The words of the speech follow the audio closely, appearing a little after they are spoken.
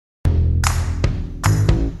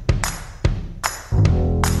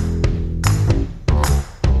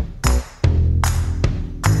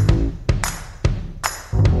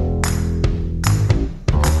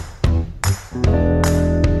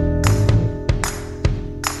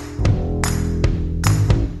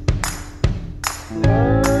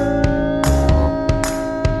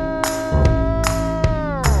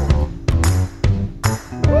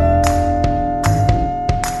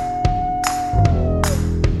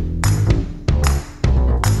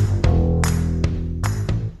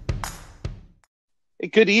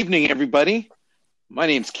Good evening, everybody. My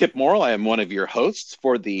name's Kipp Morrill. I am one of your hosts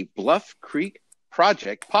for the Bluff Creek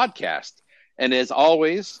Project Podcast. And as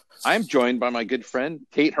always, I'm joined by my good friend,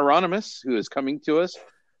 Tate Hieronymus, who is coming to us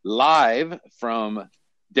live from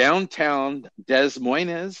downtown Des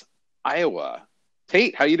Moines, Iowa.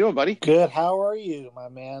 Tate, how you doing, buddy? Good. How are you, my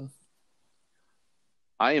man?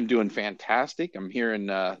 I am doing fantastic. I'm here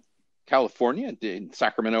in California, in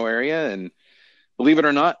Sacramento area, and believe it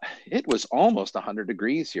or not, it was almost 100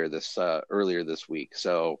 degrees here earlier this week.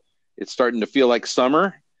 So it's starting to feel like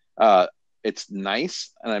summer. It's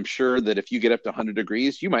nice, and I'm sure that if you get up to 100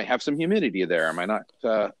 degrees, you might have some humidity there. Am I not?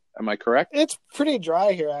 Am I correct? It's pretty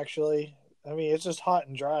dry here, actually. I mean, it's just hot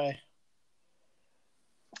and dry.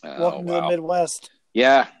 Welcome to the Midwest.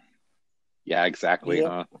 Yeah, exactly.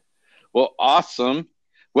 Yep. Well, awesome.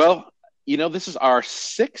 Well, this is our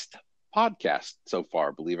 6th podcast so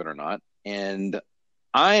far, believe it or not. And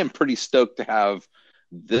I am pretty stoked to have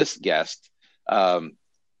this guest,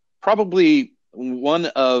 probably one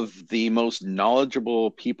of the most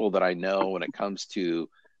knowledgeable people that I know when it comes to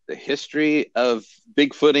the history of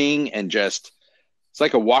Bigfooting, and just it's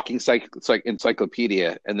like a walking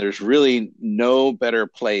encyclopedia. And there's really no better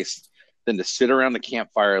place than to sit around the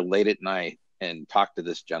campfire late at night and talk to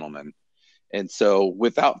this gentleman. And so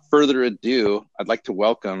without further ado, I'd like to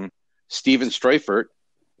welcome Steven Streufert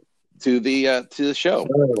to the show.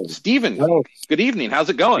 Hello. Steven, good evening. How's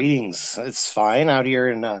it going? Greetings. It's fine out here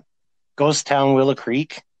in ghost town Willow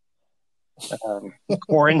Creek.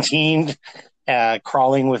 Quarantined,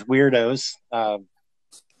 crawling with weirdos.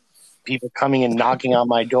 People coming and knocking on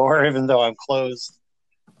my door even though I'm closed.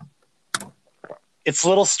 It's a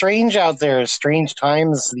little strange out there. Strange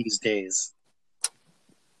times these days.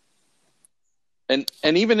 And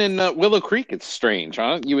even in Willow Creek, it's strange,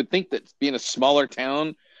 huh? You would think that being a smaller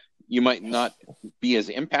town, you might not be as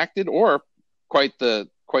impacted, or quite the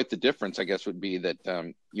difference, I guess, would be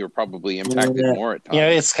that you're probably impacted more at times. Yeah,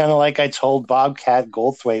 it's kind of like I told Bobcat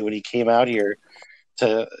Goldthwait when he came out here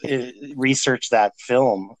to research that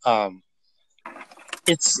film.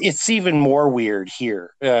 It's even more weird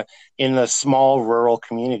here in the small rural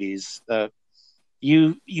communities.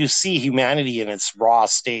 You see humanity in its raw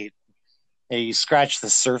state. You scratch the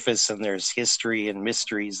surface, and there's history and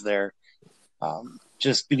mysteries there.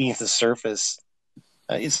 Just beneath the surface.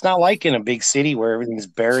 It's not like in a big city where everything's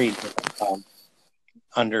buried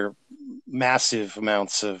under massive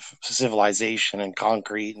amounts of civilization and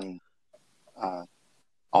concrete and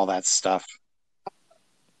all that stuff.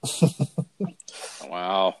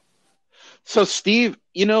 Wow. So, Steve,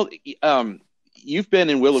 you've been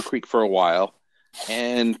in Willow Creek for a while,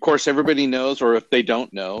 and of course, everybody knows, or if they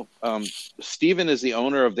don't know, Steven is the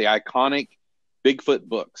owner of the iconic Bigfoot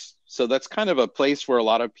Books. So that's kind of a place where a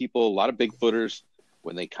lot of Bigfooters,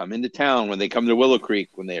 when they come into town, when they come to Willow Creek,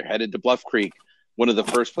 when they're headed to Bluff Creek, one of the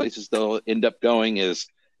first places they'll end up going is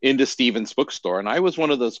into Steven's bookstore. And I was one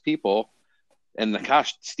of those people. And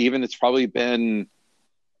gosh, Steven, it's probably been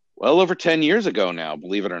well over 10 years ago now,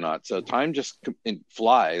 believe it or not. So time just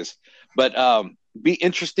flies. But be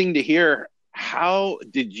interesting to hear, how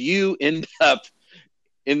did you end up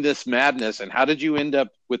in this madness, and how did you end up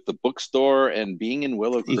with the bookstore and being in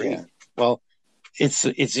Willow Creek? Yeah. Well, it's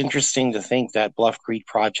interesting to think that Bluff Creek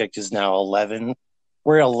Project is now 11.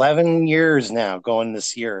 We're 11 years now going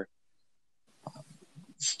this year.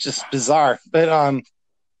 It's just bizarre. But,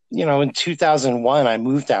 in 2001, I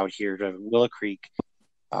moved out here to Willow Creek.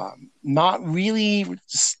 Not really,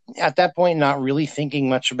 at that point, not really thinking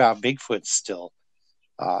much about Bigfoot still.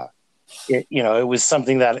 It was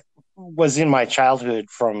something that was in my childhood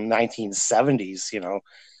from 1970s,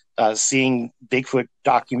 seeing Bigfoot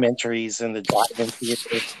documentaries and the drive-in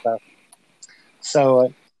theater stuff.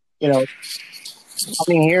 So,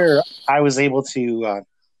 coming here, I was able to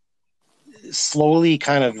slowly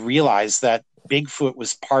kind of realize that Bigfoot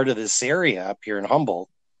was part of this area up here in Humboldt,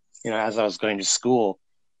 as I was going to school.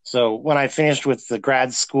 So when I finished with the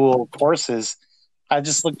grad school courses, I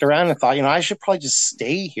just looked around and thought, I should probably just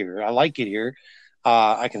stay here. I like it here.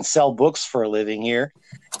 I can sell books for a living here.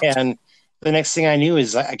 And the next thing I knew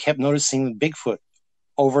is I kept noticing Bigfoot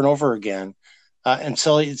over and over again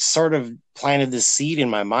until it sort of planted this seed in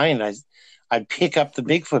my mind. I'd pick up the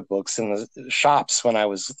Bigfoot books in the shops when I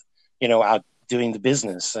was, out doing the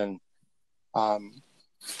business. And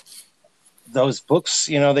those books,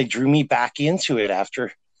 they drew me back into it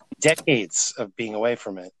after decades of being away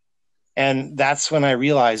from it. And that's when I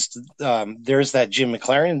realized there's that Jim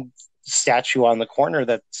McLaren statue on the corner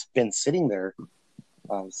that's been sitting there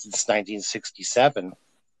since 1967.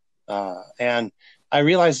 And I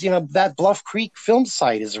realized, that Bluff Creek film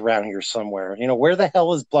site is around here somewhere. Where the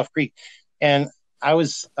hell is Bluff Creek? And I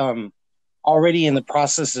was already in the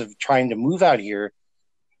process of trying to move out here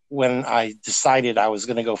when I decided I was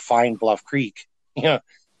going to go find Bluff Creek,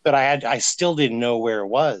 but I still didn't know where it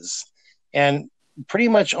was. And pretty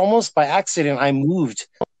much almost by accident, I moved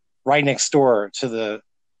right next door to the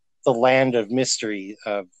land of mystery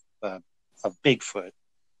of Bigfoot.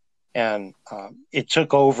 And it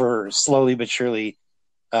took over slowly but surely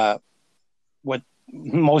what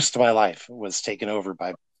most of my life was taken over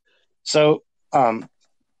by. So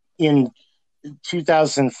in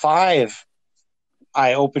 2005,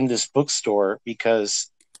 I opened this bookstore because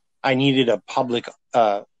I needed a public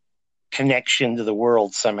connection to the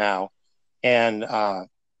world somehow, and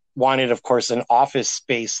wanted, of course, an office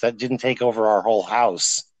space that didn't take over our whole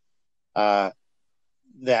house. That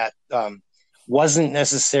wasn't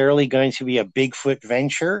necessarily going to be a Bigfoot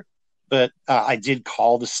venture, but I did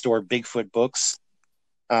call the store Bigfoot Books,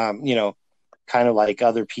 kind of like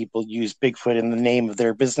other people use Bigfoot in the name of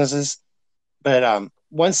their businesses. But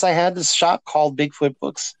once I had this shop called Bigfoot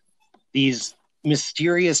Books, these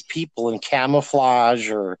mysterious people in camouflage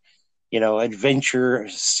or, adventure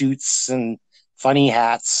suits and funny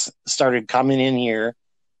hats started coming in here.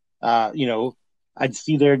 I'd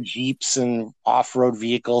see their Jeeps and off-road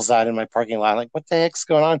vehicles out in my parking lot. Like, what the heck's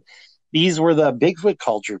going on? These were the Bigfoot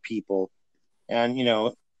culture people. And,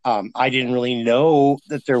 I didn't really know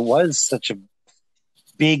that there was such a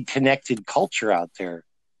big connected culture out there.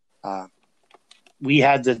 We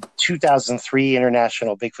had the 2003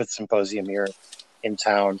 International Bigfoot Symposium here in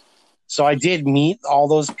town. So I did meet all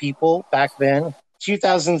those people back then.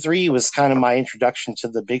 2003 was kind of my introduction to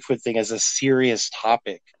the Bigfoot thing as a serious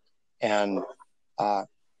topic. And I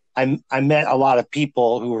met a lot of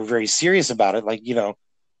people who were very serious about it. Like,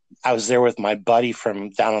 I was there with my buddy from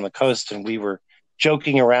down on the coast, and we were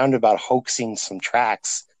joking around about hoaxing some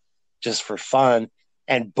tracks just for fun.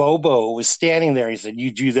 And Bobo was standing there. He said,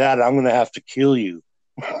 "You do that, I'm going to have to kill you."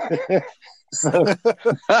 So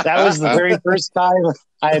that was the very first time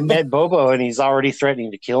I had met Bobo, and he's already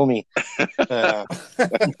threatening to kill me.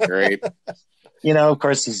 Great. Of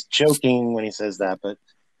course, he's joking when he says that, but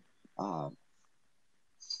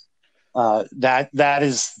that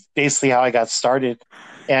is basically how I got started.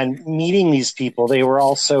 And meeting these people, they were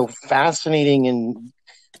all so fascinating and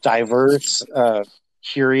diverse,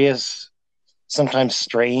 curious, sometimes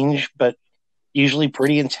strange, but usually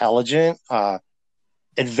pretty intelligent,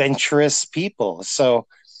 adventurous people. So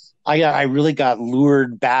I really got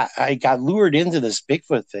lured back. I got lured into this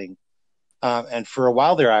Bigfoot thing. And for a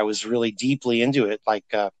while there, I was really deeply into it. Like,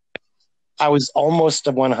 I was almost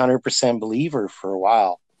a 100% believer for a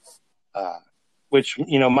while, which,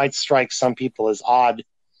 might strike some people as odd,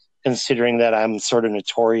 considering that I'm sort of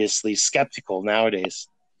notoriously skeptical nowadays.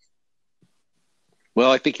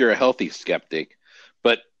 Well, I think you're a healthy skeptic,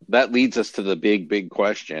 but that leads us to the big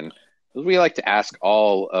question. We like to ask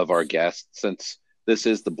all of our guests, since this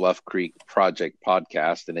is the Bluff Creek Project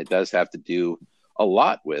Podcast, and it does have to do a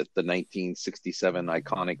lot with the 1967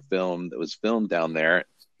 iconic film that was filmed down there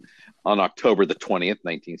on October the 20th,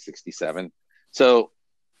 1967. So,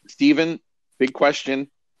 Steven, big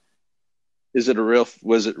question. Was it real?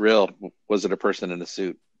 Was it a person in a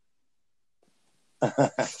suit?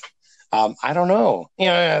 I don't know.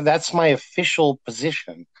 That's my official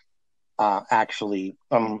position, actually.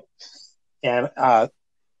 And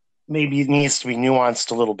maybe it needs to be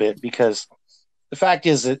nuanced a little bit, because the fact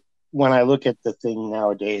is that when I look at the thing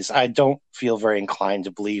nowadays, I don't feel very inclined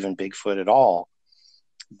to believe in Bigfoot at all.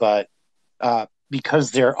 But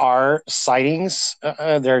because there are sightings,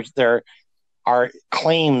 there are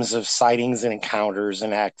claims of sightings and encounters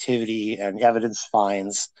and activity and evidence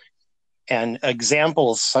finds, and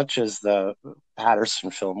examples such as the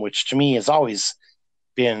Patterson film, which to me has always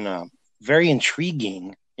been very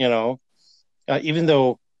intriguing, even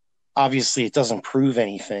though obviously it doesn't prove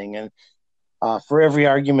anything. And for every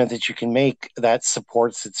argument that you can make that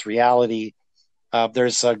supports its reality,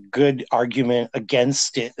 there's a good argument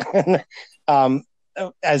against it.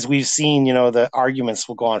 As we've seen, the arguments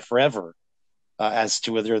will go on forever as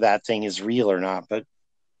to whether that thing is real or not. But,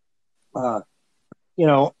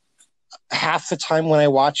 half the time when I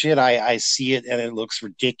watch it, I see it and it looks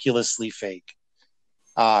ridiculously fake.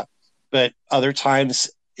 But other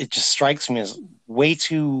times it just strikes me as way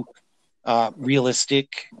too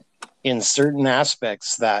realistic in certain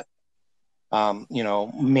aspects that,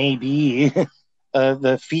 may be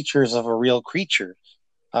the features of a real creature.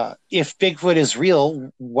 If Bigfoot is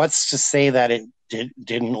real, what's to say that it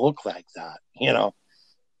didn't look like that,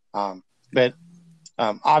 but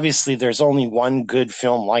obviously there's only one good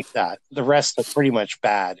film like that. The rest are pretty much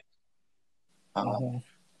bad.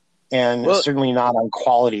 and certainly not on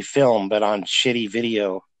quality film, but on shitty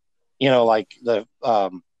video. Like the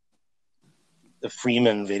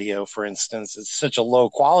Freeman video, for instance, it's such a low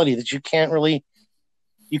quality that you can't really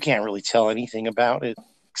tell anything about it,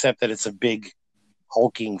 except that it's a big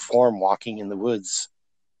hulking form walking in the woods.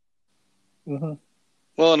 Mm-hmm.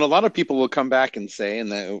 Well, and a lot of people will come back and say,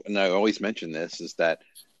 and I always mention this, is that,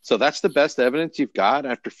 so that's the best evidence you've got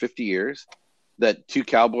after 50 years, that two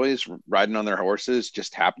cowboys riding on their horses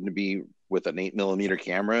just happened to be with an 8mm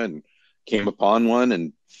camera and came upon one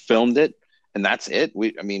and filmed it, and that's it.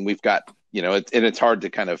 We've got, and it's hard to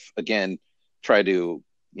kind of, again, try to,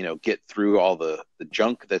 get through all the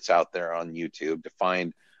junk that's out there on YouTube to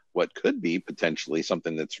find what could be potentially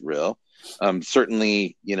something that's real.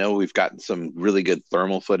 Certainly, we've gotten some really good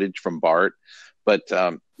thermal footage from Bart, but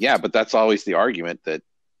but that's always the argument that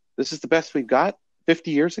this is the best we've got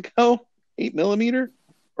 50 years ago, 8mm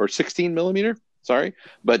or 16mm. Sorry.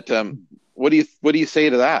 But what do you say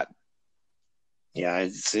to that? Yeah,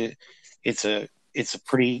 it's a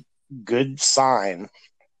pretty good sign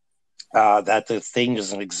that the thing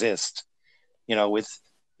doesn't exist. With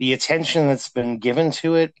the attention that's been given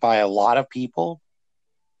to it by a lot of people,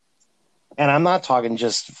 and I'm not talking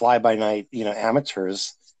just fly-by-night,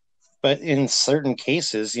 amateurs, but in certain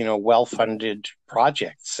cases, well-funded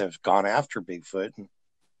projects have gone after Bigfoot.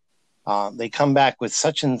 They come back with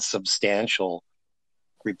such insubstantial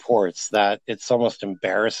reports that it's almost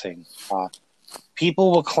embarrassing.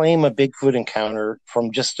 People will claim a Bigfoot encounter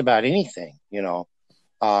from just about anything.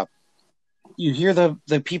 You hear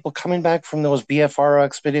the people coming back from those BFR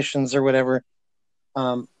expeditions or whatever,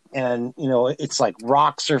 and it's like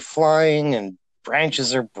rocks are flying and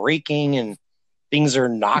branches are breaking and things are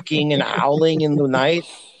knocking and howling in the night.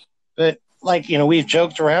 But we've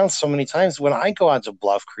joked around so many times when I go out to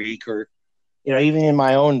Bluff Creek, or even in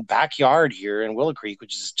my own backyard here in Willow Creek,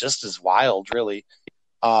 which is just as wild, really,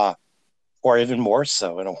 or even more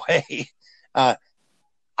so in a way.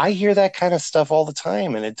 I hear that kind of stuff all the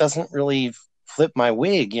time, and it doesn't really flip my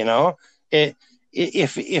wig. If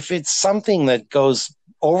it's something that goes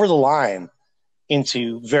over the line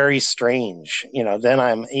into very strange, then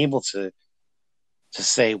I'm able to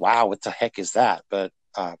say, wow, what the heck is that? But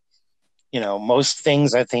most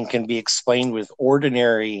things I think can be explained with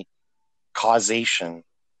ordinary causation,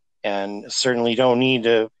 and certainly don't need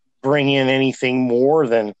to bring in anything more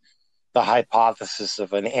than the hypothesis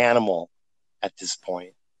of an animal at this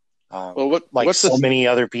point. Many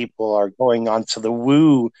other people are going on to the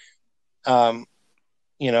woo,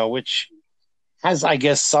 which has, I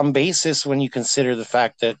guess, some basis when you consider the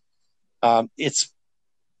fact that its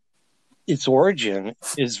origin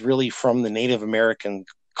is really from the Native American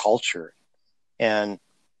culture, and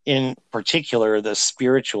in particular the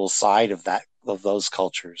spiritual side of those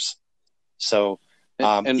cultures. So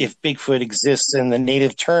if Bigfoot exists in the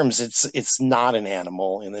native terms, it's not an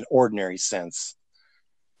animal in an ordinary sense.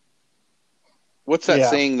 What's that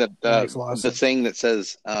saying that the saying that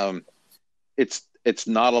says it's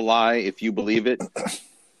not a lie if you believe it?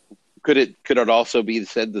 Could it also be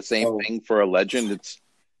said the same thing for a legend?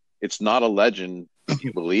 It's not a legend if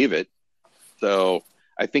you believe it. So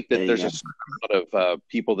I think that there's a certain amount of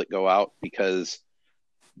people that go out because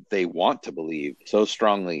they want to believe so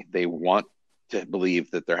strongly. They want to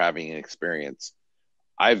believe that they're having an experience.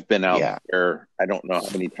 I've been out there, I don't know how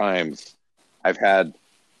many times. I've had,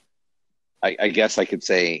 I guess I could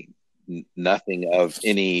say nothing of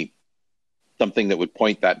any something that would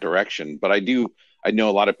point that direction. But I know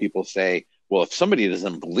a lot of people say, well, if somebody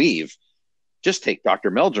doesn't believe, just take Dr.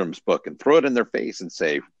 Meldrum's book and throw it in their face and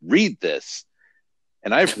say, read this.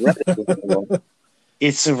 And I've read it.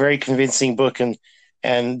 It's a very convincing book.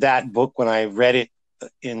 And that book, when I read it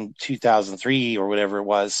in 2003 or whatever it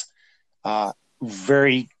was, I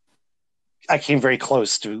came very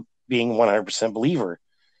close to being 100% believer.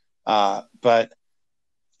 But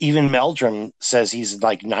even Meldrum says he's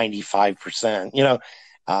like 95%.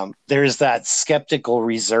 There's that skeptical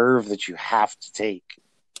reserve that you have to take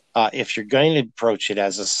if you're going to approach it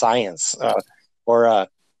as a science or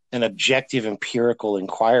an objective empirical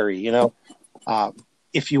inquiry.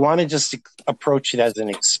 If you want to just approach it as an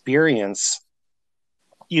experience,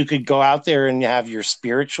 you could go out there and have your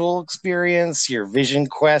spiritual experience, your vision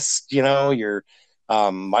quest, your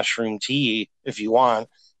mushroom tea if you want.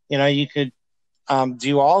 You could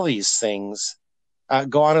do all these things.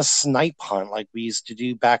 Go on a snipe hunt like we used to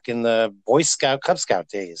do back in the Boy Scout, Cub Scout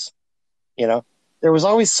days. There was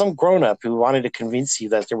always some grown-up who wanted to convince you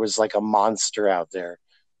that there was like a monster out there.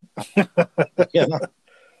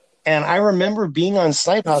 And I remember being on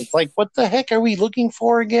snipe hunt, like, what the heck are we looking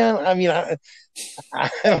for again? I mean, I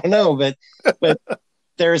don't know, but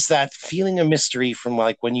there's that feeling of mystery from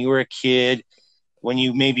like when you were a kid, when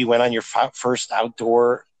you maybe went on your first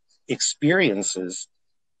outdoor experiences,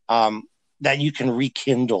 that you can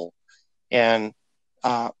rekindle. And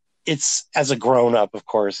it's, as a grown up, of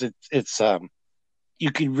course, it's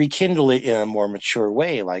you could rekindle it in a more mature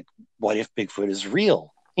way. Like, what if Bigfoot is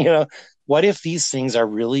real? What if these things are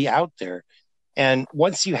really out there? And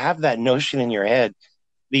once you have that notion in your head,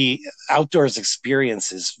 the outdoors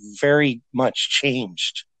experience is very much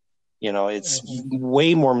changed. It's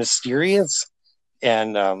way more mysterious,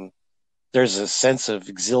 and there's a sense of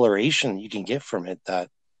exhilaration you can get from it that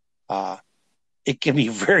it can be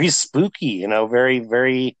very spooky, very,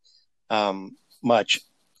 very much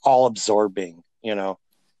all absorbing, and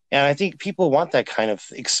I think people want that kind of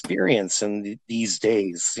experience in these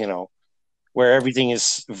days, where everything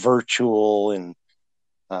is virtual and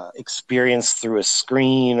experienced through a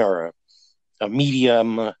screen or a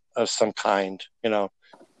medium of some kind.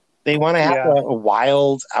 They want to have a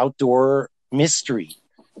wild outdoor mystery,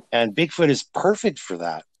 and Bigfoot is perfect for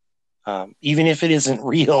that. Even if it isn't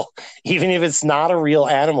real, even if it's not a real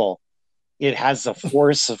animal, it has a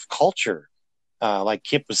force of culture. Like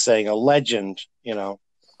Kip was saying, a legend,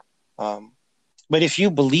 but if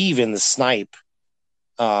you believe in the snipe,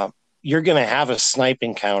 you're going to have a snipe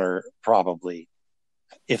encounter probably.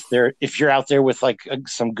 If you're out there with like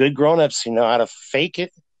some good grown-ups who know how to fake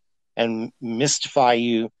it and mystify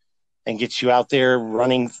you and get you out there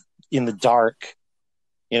running in the dark,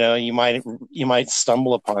 you might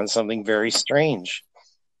stumble upon something very strange.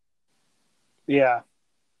 Yeah.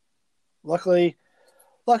 Luckily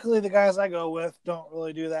the guys I go with don't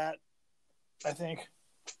really do that, I think.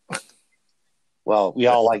 Well, we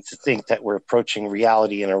all like to think that we're approaching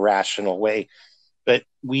reality in a rational way, but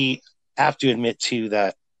we have to admit too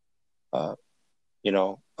that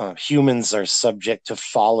humans are subject to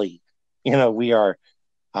folly. We are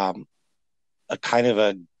a kind of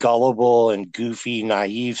a gullible and goofy,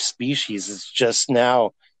 naive species. It's just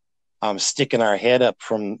now sticking our head up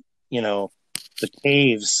from the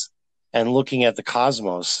caves and looking at the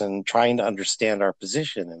cosmos and trying to understand our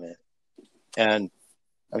position in it. And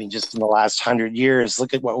I mean, just in the last 100 years,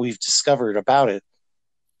 look at what we've discovered about it.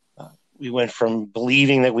 We went from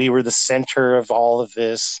believing that we were the center of all of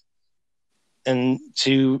this and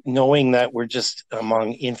to knowing that we're just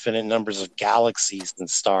among infinite numbers of galaxies and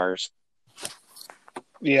stars.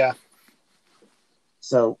 Yeah.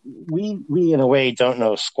 So we in a way don't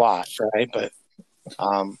know squat, right? But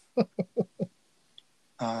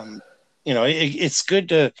it's good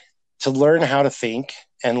to learn how to think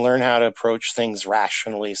and learn how to approach things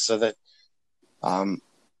rationally, so that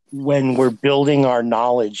when we're building our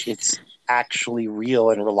knowledge, it's actually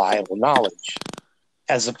real and reliable knowledge,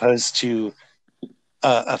 as opposed to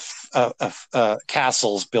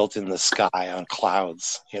castles built in the sky on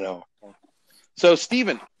clouds. So,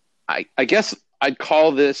 Steven, I guess I'd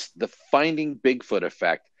call this the Finding Bigfoot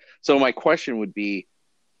effect. So my question would be,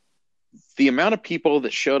 the amount of people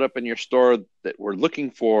that showed up in your store that were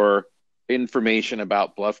looking for information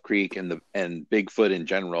about Bluff Creek and Bigfoot in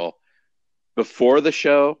general before the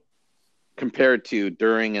show compared to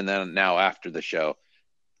during and then now after the show,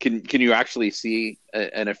 can you actually see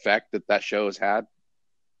an effect that show has had?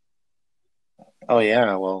 Oh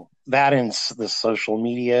yeah, well, that and the social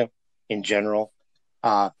media in general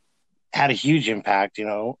had a huge impact.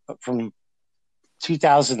 From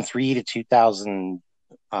 2003 to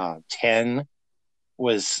 2010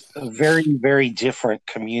 was a very, very different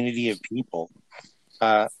community of people.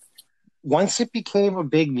 Once it became a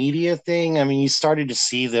big media thing, I mean, you started to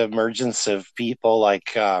see the emergence of people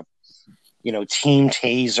like, Team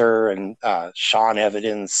Taser and Sean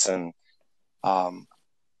Evidence and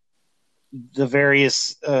the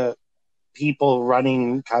various people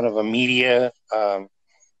running kind of a media on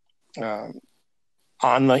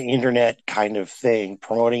the internet kind of thing,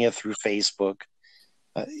 promoting it through Facebook.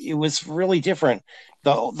 It was really different.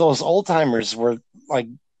 Those old timers were like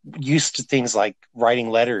used to things like writing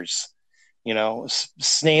letters,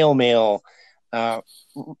 snail mail,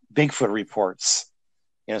 Bigfoot reports.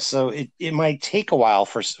 So it might take a while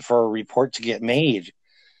for a report to get made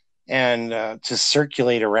and to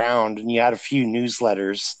circulate around. And you had a few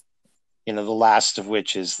newsletters, the last of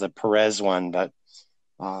which is the Perez one, but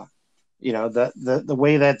the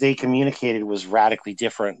way that they communicated was radically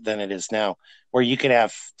different than it is now, where you could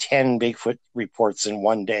have 10 Bigfoot reports in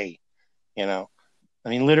one day. I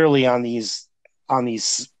mean, literally on these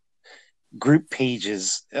group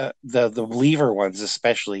pages, the believer ones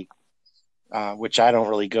especially, which I don't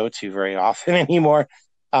really go to very often anymore.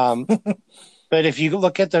 But if you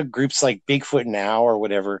look at the groups like Bigfoot Now or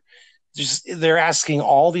whatever, they're asking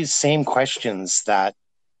all these same questions that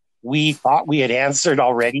we thought we had answered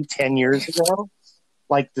already 10 years ago.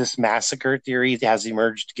 Like this massacre theory has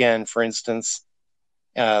emerged again, for instance,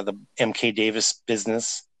 the MK Davis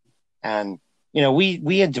business. And,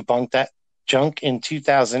 we had debunked that junk in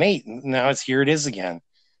 2008. And now here it is again.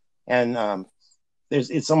 And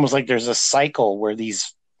it's almost like there's a cycle where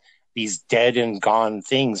these dead and gone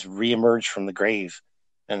things reemerge from the grave,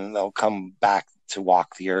 and they'll come back to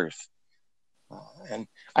walk the earth. And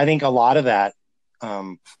I think a lot of that,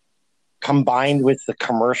 combined with the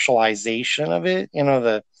commercialization of it,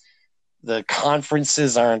 the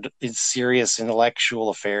conferences aren't serious intellectual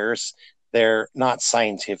affairs. They're not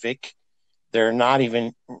scientific. They're not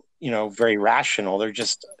even, very rational.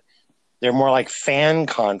 They're more like fan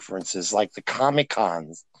conferences, like the Comic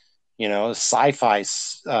Cons, sci-fi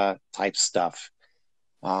type stuff.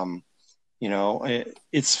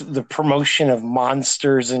 It's the promotion of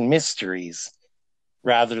monsters and mysteries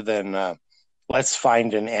rather than let's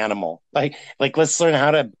find an animal. Like let's learn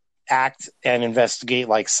how to act and investigate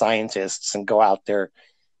like scientists and go out there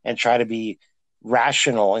and try to be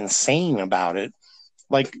rational and sane about it,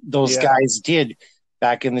 like those guys did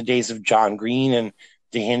back in the days of John Green and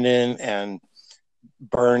DeHinden and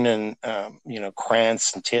Byrne and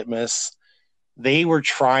Krantz and Titmus. They were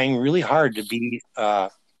trying really hard to be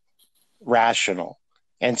rational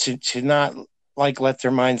and to not let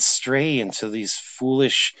their minds stray into these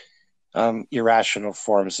foolish irrational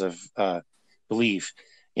forms of belief.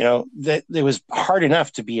 That it was hard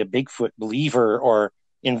enough to be a Bigfoot believer or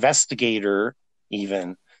investigator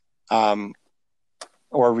even, or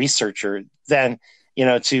researcher, than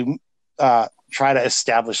to try to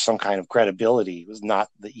establish some kind of credibility. Was not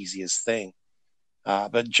the easiest thing.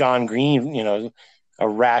 But John Green, a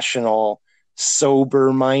rational,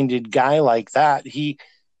 sober-minded guy like that, he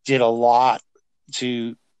did a lot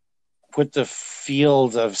to put the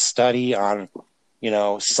field of study on,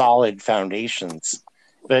 solid foundations.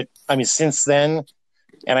 But I mean, since then,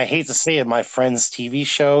 and I hate to say it, my friend's TV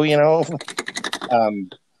show,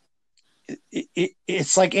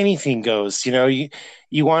 it's like anything goes.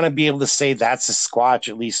 You want to be able to say that's a Squatch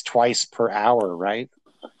at least twice per hour, right?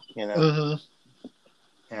 And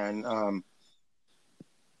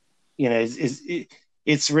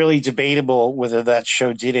it's really debatable whether that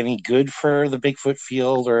show did any good for the Bigfoot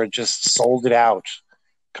field or just sold it out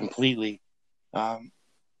completely.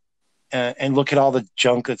 And look at all the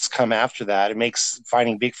junk that's come after that. It makes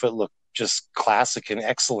Finding Bigfoot look just classic and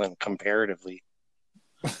excellent comparatively.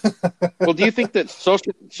 Well, do you think that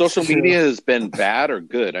social media has been bad or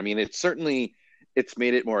good? I mean, it's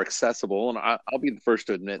made it more accessible, and I'll be the first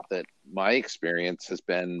to admit that my experience has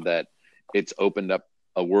been that it's opened up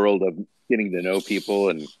a world of getting to know people,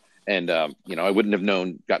 and I wouldn't have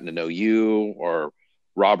gotten to know you or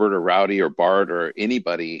Robert or Rowdy or Bart or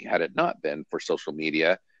anybody had it not been for social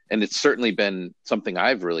media. And it's certainly been something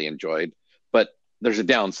I've really enjoyed, but there's a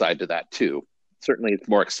downside to that too. Certainly it's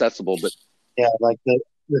more accessible, but yeah, like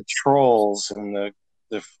the trolls and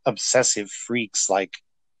the obsessive freaks, like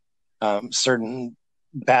certain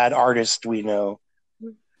bad artists we know,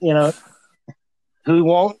 who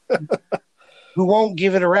won't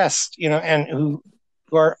give it a rest, and who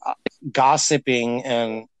are gossiping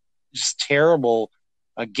and just terrible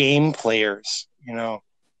game players,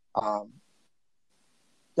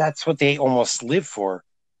 that's what they almost live for.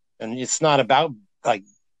 And it's not about like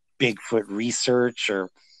Bigfoot research or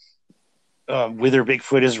whether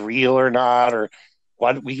Bigfoot is real or not, or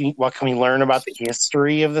what can we learn about the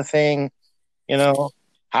history of the thing.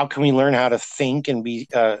 How can we learn how to think and be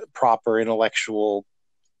proper intellectual,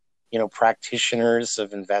 practitioners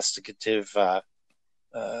of investigative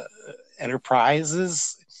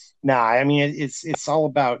enterprises? Nah, I mean, it's all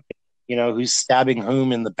about, who's stabbing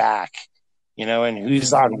whom in the back, and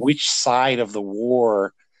who's on which side of the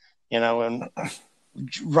war, and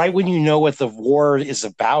right when you know what the war is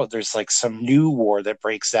about, there's like some new war that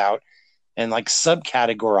breaks out and like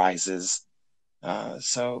subcategorizes.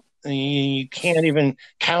 So you can't even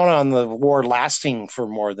count on the war lasting for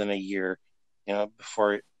more than a year,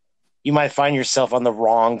 before you might find yourself on the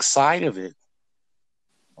wrong side of it.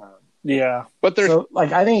 Yeah. But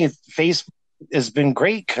I think Facebook has been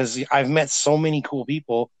great because I've met so many cool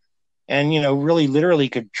people, and, really literally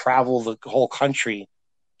could travel the whole country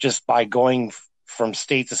just by going from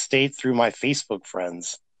state to state through my Facebook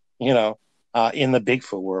friends, in the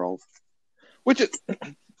Bigfoot world. Which is,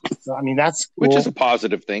 so, I mean, that's cool. Which is a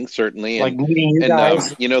positive thing, certainly. Like meeting you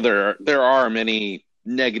guys. There are many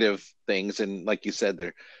negative things, and like you said,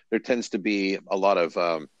 there tends to be a lot of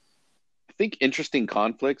I think interesting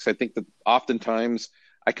conflicts. I think that oftentimes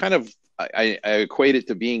I kind of I equate it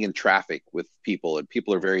to being in traffic with people, and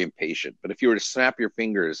people are very impatient. But if you were to snap your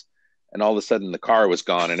fingers and all of a sudden the car was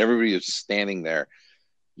gone and everybody was standing there,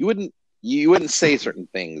 you wouldn't say certain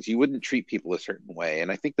things. You wouldn't treat people a certain way.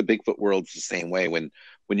 And I think the Bigfoot world's the same way. When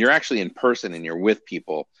you're actually in person and you're with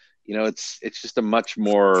people, it's just a much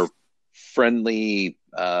more friendly,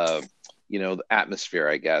 atmosphere,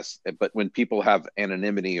 I guess. But when people have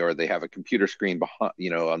anonymity or they have a computer screen behind,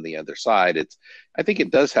 on the other side, I think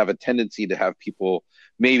it does have a tendency to have people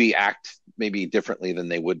maybe act maybe differently than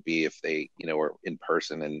they would be if they, were in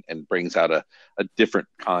person, and brings out a different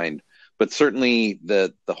kind. But certainly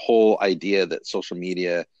the whole idea that social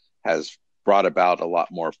media has brought about a lot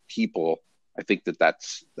more people, I think that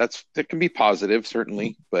can be positive,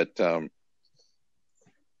 certainly. But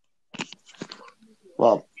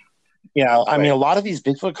well, I mean, a lot of these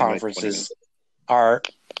Bigfoot conferences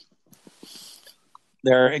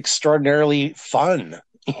they're extraordinarily fun.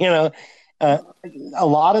 A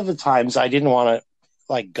lot of the times I didn't want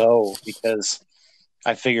to go because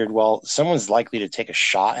I figured, well, someone's likely to take a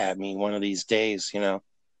shot at me one of these days. I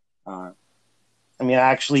mean,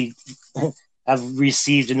 I actually have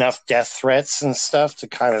received enough death threats and stuff to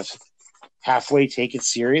kind of halfway take it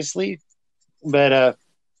seriously. But,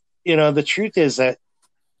 the truth is that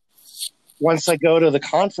once I go to the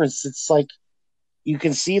conference, it's like you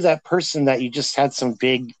can see that person that you just had some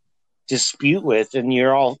big dispute with, and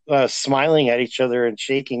you're all smiling at each other and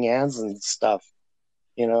shaking hands and stuff,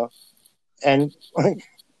 and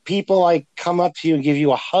people come up to you and give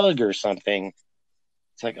you a hug or something.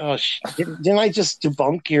 It's like, oh, didn't I just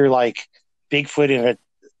debunk your Bigfoot in a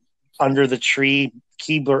under the tree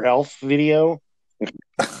Keebler elf video?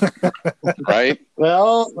 Right.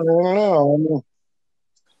 Well, I don't know.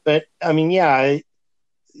 But I mean,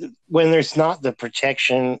 when there's not the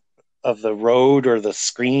protection of the road or the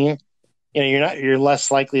screen, you're less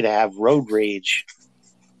likely to have road rage.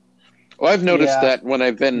 Well, I've noticed that when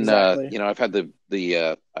I've been, I've had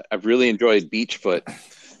I've really enjoyed Beachfoot,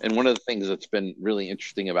 and one of the things that's been really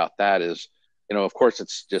interesting about that is, of course,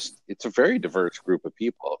 it's a very diverse group of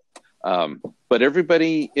people, but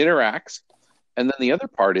everybody interacts, and then the other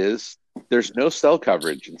part is there's no cell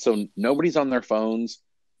coverage, and so nobody's on their phones.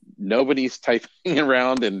 Nobody's typing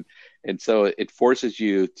around, and so it forces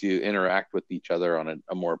you to interact with each other on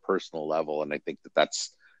a more personal level, and I think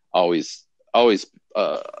that's always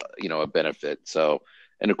a benefit. So,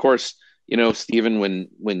 and of course, Steven,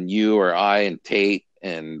 when you or I and Tate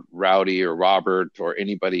and Rowdy or Robert or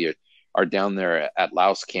anybody are down there at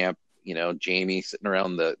Louse Camp, Jamie sitting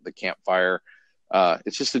around the campfire,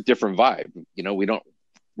 it's just a different vibe. We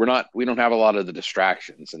don't have a lot of the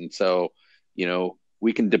distractions, and so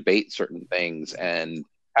we can debate certain things and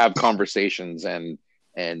have conversations, and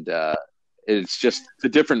it's just a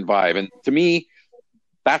different vibe. And to me,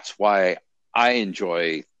 that's why I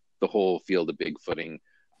enjoy the whole field of Bigfooting.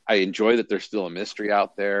 I enjoy that there's still a mystery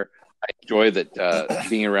out there. I enjoy that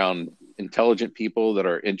being around intelligent people that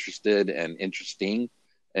are interested and interesting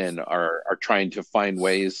and are trying to find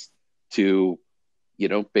ways to,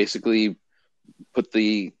 basically put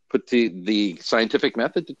the scientific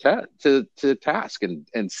method to task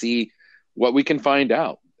and see what we can find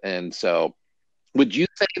out. And so would you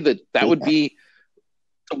say that would be,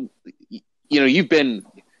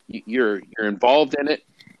 you're involved in it.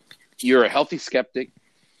 You're a healthy skeptic.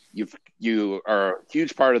 You are a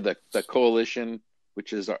huge part of the coalition,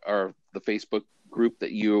 which is the Facebook group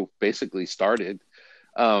that you basically started.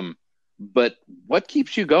 But what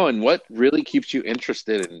keeps you going? What really keeps you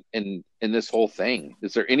interested in this whole thing?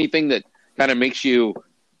 Is there anything that kind of makes you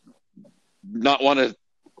not want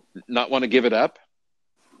to give it up?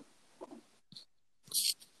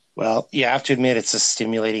 Well, you have to admit it's a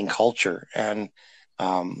stimulating culture, and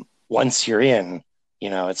once you're in,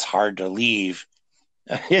 it's hard to leave.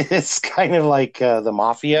 It's kind of like the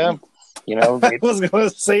mafia. I was going to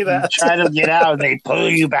say that. Try to get out, they pull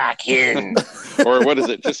you back in. Or what is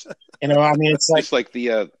it? Just it's like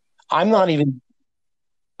the. I'm not even.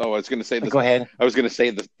 Oh, I was going to say. Go ahead. I was going to say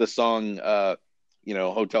the song,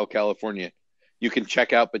 Hotel California. You can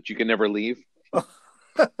check out, but you can never leave.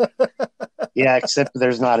 Yeah, except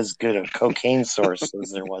there's not as good a cocaine source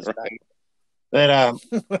as there was back. But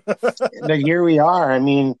here we are. I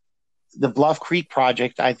mean, the Bluff Creek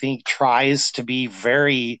Project, I think, tries to be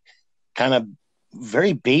very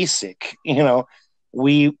basic.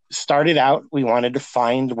 We started out, we wanted to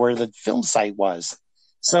find where the film site was.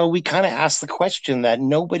 So we kind of asked the question that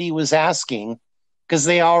nobody was asking because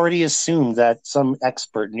they already assumed that some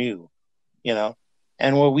expert knew,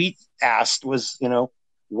 And what we asked was,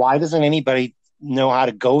 why doesn't anybody know how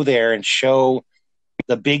to go there and show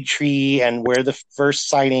the big tree and where the first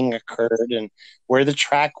sighting occurred and where the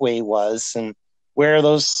trackway was and where are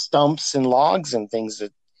those stumps and logs and things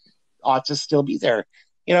that ought to still be there.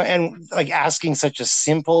 And like asking such a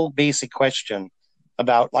simple, basic question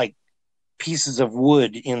about like pieces of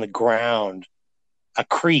wood in the ground, a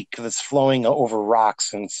creek that's flowing over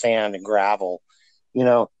rocks and sand and gravel,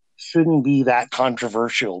 shouldn't be that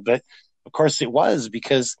controversial. But of course it was,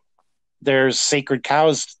 because there's sacred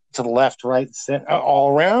cows to the left, right, center,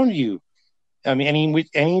 all around you. I mean,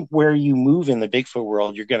 anywhere you move in the Bigfoot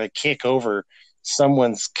world, you're going to kick over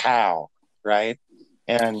someone's cow, right?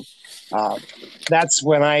 And that's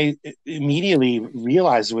when I immediately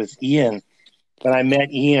realized with Ian, when I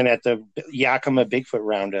met Ian at the Yakima Bigfoot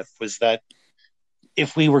Roundup, was that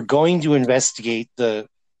if we were going to investigate the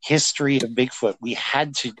history of Bigfoot, we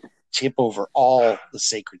had to tip over all the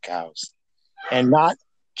sacred cows and not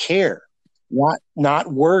care,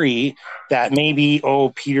 not worry that maybe,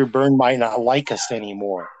 Peter Byrne might not like us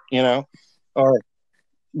anymore, or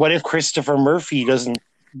what if Christopher Murphy doesn't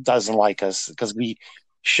like us because we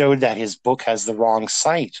showed that his book has the wrong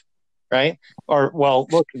site, right? Or, well,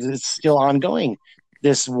 look, it's still ongoing,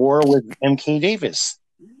 this war with M.K. Davis,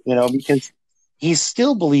 because he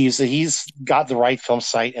still believes that he's got the right film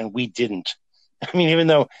site and we didn't. I mean, even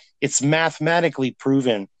though it's mathematically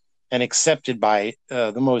proven and accepted by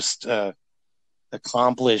the most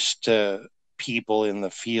accomplished people in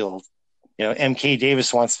the field, M.K.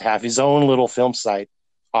 Davis wants to have his own little film site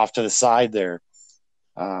off to the side there.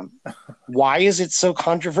 Why is it so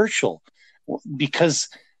controversial? Because,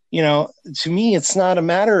 to me, it's not a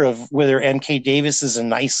matter of whether M.K. Davis is a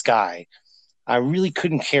nice guy. I really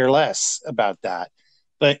couldn't care less about that.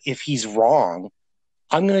 But if he's wrong,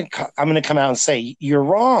 I'm going to come out and say, you're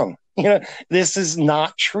wrong. This is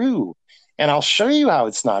not true. And I'll show you how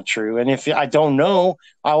it's not true. And if I don't know,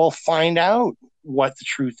 I will find out what the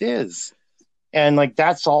truth is. And like,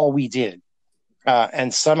 that's all we did.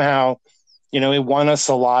 And somehow, it won us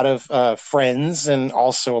a lot of friends and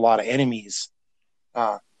also a lot of enemies,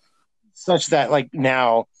 such that like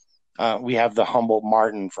now we have the Humboldt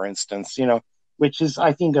Martin, for instance, which is,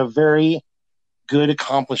 I think, a very good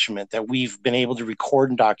accomplishment that we've been able to record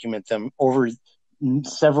and document them over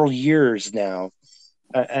several years now.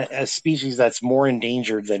 A species that's more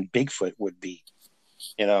endangered than Bigfoot would be,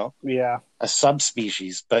 Yeah. A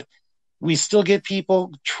subspecies. But we still get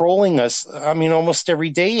people trolling us, I mean, almost every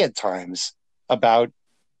day at times about,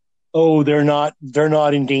 they're not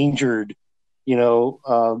endangered,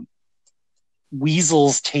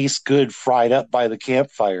 weasels taste good fried up by the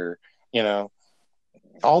campfire,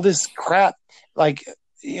 all this crap. Like,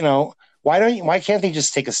 why can't they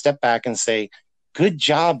just take a step back and say, good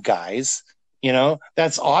job, guys?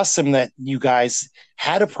 That's awesome that you guys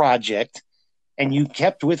had a project and you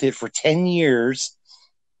kept with it for 10 years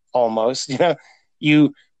almost.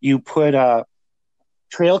 You put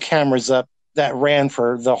trail cameras up that ran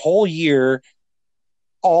for the whole year,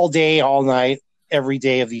 all day, all night, every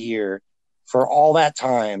day of the year for all that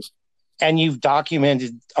time. And you've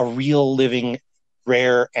documented a real living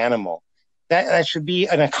rare animal. That should be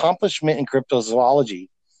an accomplishment in cryptozoology.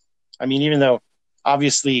 I mean, even though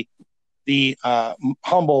obviously the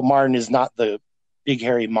Humboldt Martin is not the big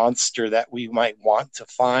hairy monster that we might want to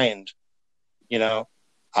find,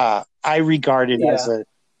 I regard it as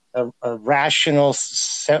a rational,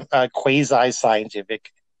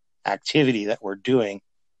 quasi-scientific activity that we're doing,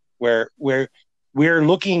 where we're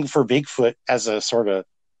looking for Bigfoot as a sort of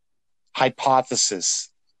hypothesis,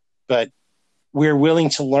 but we're willing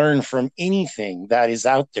to learn from anything that is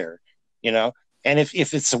out there, and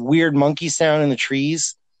if it's a weird monkey sound in the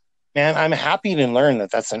trees, man, I'm happy to learn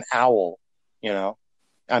that that's an owl,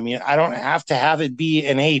 I mean, I don't have to have it be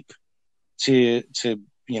an ape to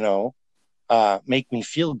make me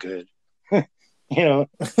feel good, and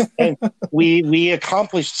we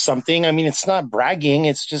accomplished something. I mean, it's not bragging.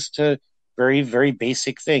 It's just a very, very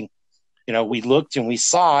basic thing. We looked and we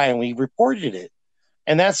saw and we reported it.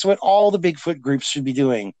 And that's what all the Bigfoot groups should be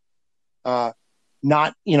doing.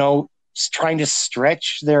 Not, trying to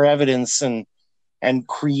stretch their evidence and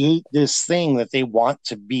create this thing that they want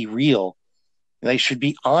to be real. They should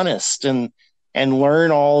be honest and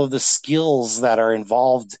learn all of the skills that are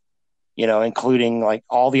involved, including like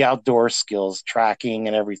all the outdoor skills, tracking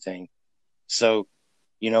and everything. So,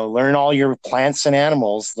 learn all your plants and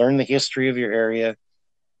animals, learn the history of your area,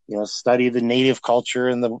 study the native culture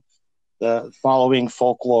and the following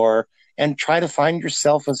folklore, and try to find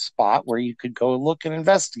yourself a spot where you could go look and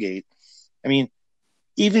investigate. I mean,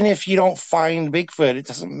 even if you don't find Bigfoot, it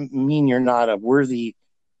doesn't mean you're not a worthy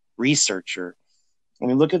researcher. I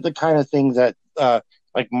mean, look at the kind of thing that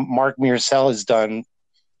like Mark Mearsell has done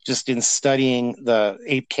just in studying the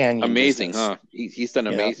Ape Canyon. Amazing, business. huh? He's done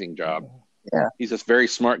an amazing job. Yeah. He's a very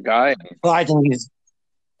smart guy. Well, I think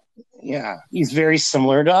he's very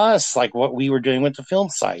similar to us, like what we were doing with the film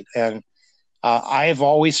site. And I've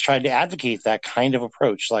always tried to advocate that kind of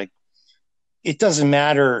approach. Like, it doesn't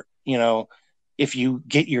matter, if you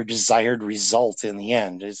get your desired result in the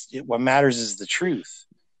end. What matters is the truth.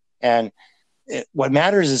 And what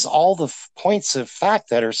matters is all the points of fact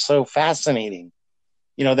that are so fascinating,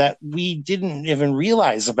 that we didn't even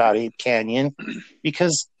realize about Ape Canyon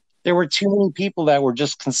because there were too many people that were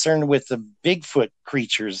just concerned with the Bigfoot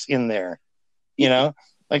creatures in there,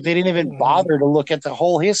 like they didn't even bother to look at the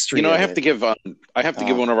whole history. I have to give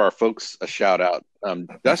one of our folks a shout out.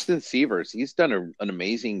 Dustin Sievers, he's done an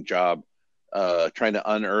amazing job trying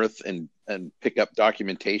to unearth and pick up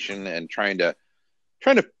documentation and trying to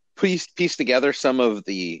piece together some of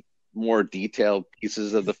the more detailed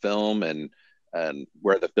pieces of the film and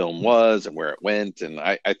where the film was and where it went. And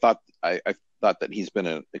I thought that he's been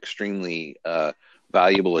an extremely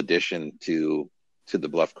valuable addition to the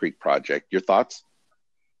Bluff Creek Project. Your thoughts?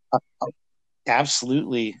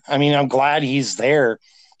 Absolutely. I mean, I'm glad he's there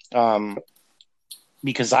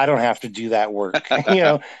because I don't have to do that work.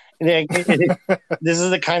 This is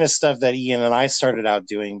the kind of stuff that Ian and I started out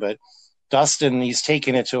doing, but Dustin, he's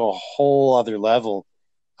taken it to a whole other level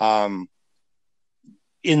in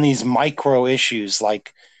these micro issues,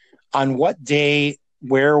 like on what day,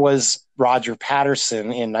 where was Roger Patterson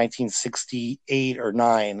in 1968 or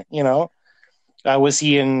 9? Was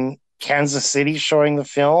he in Kansas City showing the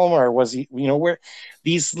film, or was he, where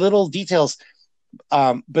these little details?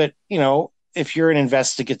 But if you're an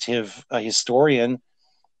investigative historian,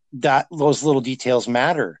 that those little details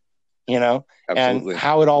matter, Absolutely. And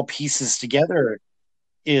how it all pieces together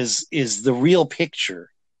is the real picture.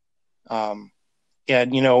 Most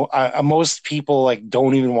people like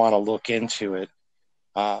don't even want to look into it.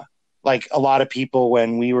 Like a lot of people,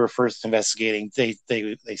 when we were first investigating, they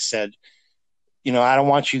said, I don't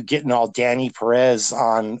want you getting all Danny Perez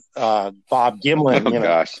on Bob Gimlin.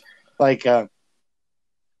 Gosh. Like, because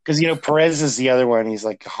Perez is the other one. He's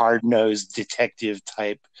like a hard-nosed detective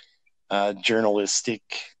type, journalistic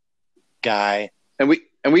guy. And we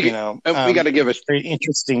got to give a very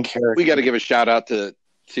interesting character. We got to give a shout out to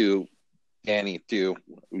Danny too,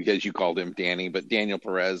 because you called him Danny, but Daniel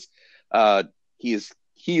Perez. He is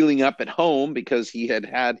healing up at home because he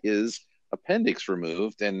had his appendix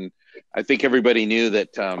removed, and I think everybody knew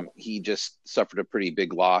that he just suffered a pretty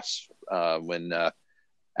big loss when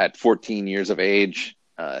at 14 years of age,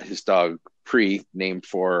 his dog Pre, named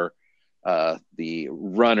for the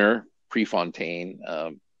runner Prefontaine,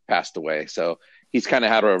 passed away. So he's kind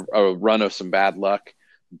of had a run of some bad luck,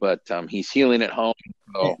 but he's healing at home.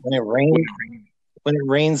 So when it rains,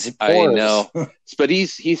 it pours. I know, but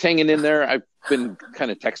he's hanging in there. I've been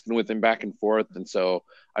kind of texting with him back and forth, and so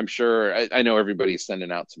I'm sure I know everybody's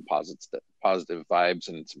sending out some positive vibes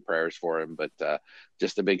and some prayers for him. But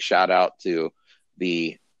just a big shout out to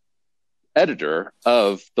the editor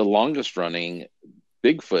of the longest running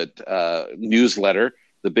Bigfoot newsletter,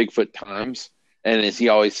 the Bigfoot Times, and as he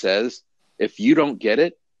always says, if you don't get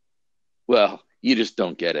it, well, you just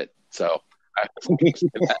don't get it. So.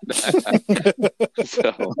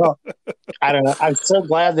 Well, I don't know. I'm so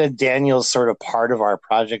glad that Daniel's sort of part of our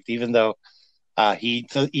project, even though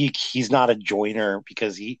he's not a joiner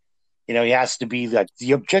because he has to be like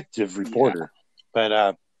the objective reporter.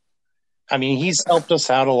 Yeah. But he's helped us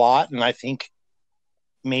out a lot, and I think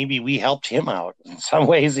maybe we helped him out in some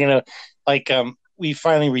ways. We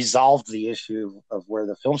finally resolved the issue of where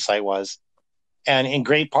the film site was. And in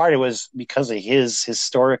great part, it was because of his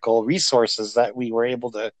historical resources that we were able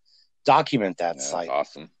to document that site.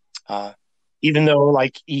 Awesome. Even though,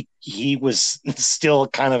 he was still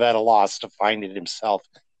kind of at a loss to find it himself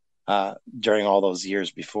during all those years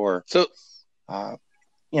before. So,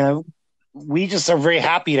 we just are very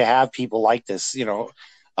happy to have people like this.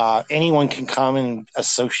 Anyone can come and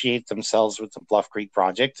associate themselves with the Bluff Creek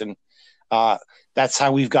Project, and that's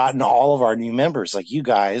how we've gotten all of our new members, like you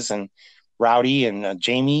guys and Rowdy and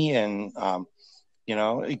Jamie and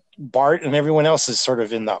Bart and everyone else is sort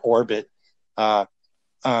of in the orbit,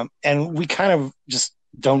 and we kind of just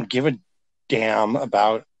don't give a damn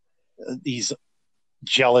about these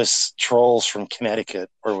jealous trolls from Connecticut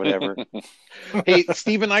or whatever. Hey,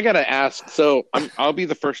 Steven, I gotta ask. So I'll be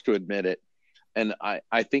the first to admit it, and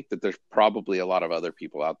I think that there's probably a lot of other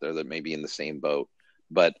people out there that may be in the same boat,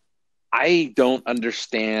 but I don't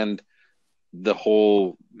understand the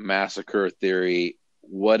whole massacre theory.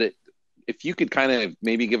 If you could kind of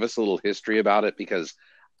maybe give us a little history about it, because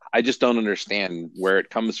I just don't understand where it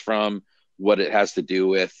comes from, what it has to do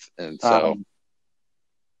with. And so,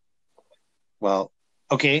 well,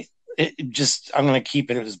 okay, I'm going to keep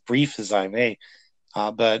it as brief as I may,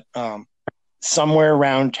 but somewhere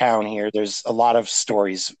around town here, there's a lot of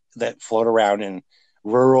stories that float around in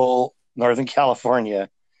rural Northern California,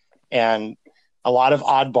 and a lot of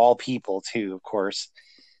oddball people too, of course.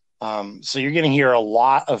 So you're going to hear a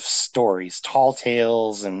lot of stories, tall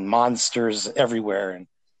tales and monsters everywhere.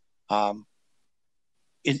 And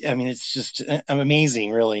it's just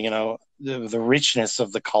amazing, really, the richness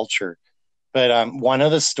of the culture. But one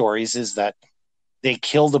of the stories is that they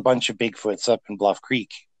killed a bunch of Bigfoots up in Bluff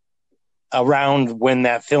Creek around when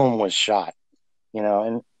that film was shot,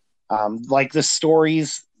 and like the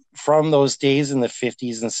stories from those days in the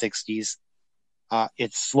 50s and 60s,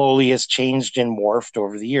 it slowly has changed and morphed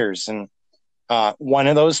over the years. And one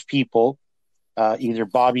of those people, either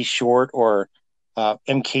Bobby Short or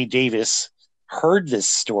M.K. Davis, heard this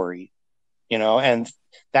story, and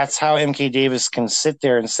that's how M.K. Davis can sit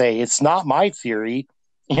there and say, it's not my theory,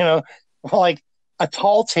 like a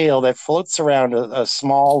tall tale that floats around a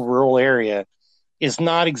small rural area is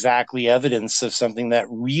not exactly evidence of something that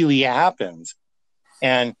really happened.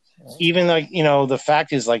 And even the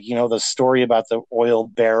fact is, the story about the oil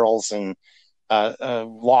barrels and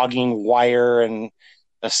logging wire and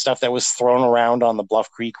stuff that was thrown around on the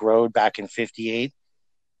Bluff Creek Road back in 58.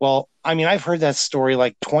 Well, I've heard that story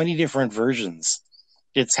like 20 different versions.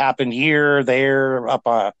 It's happened here, there, up,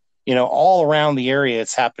 all around the area.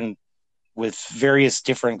 It's happened with various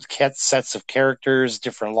different sets of characters,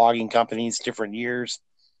 different logging companies, different years.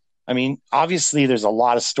 Obviously there's a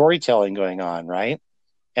lot of storytelling going on, right?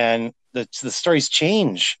 And the stories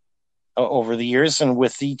change over the years and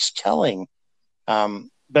with each telling.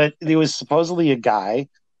 But there was supposedly a guy,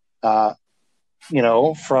 from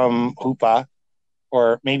Hoopa,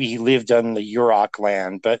 or maybe he lived on the Yurok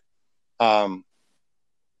land, but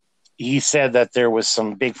he said that there was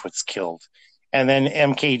some Bigfoots killed. And then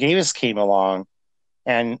M.K. Davis came along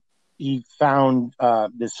and he found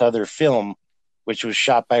this other film, which was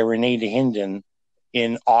shot by Renee DeHinden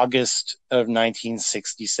in August of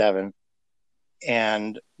 1967.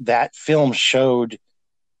 And that film showed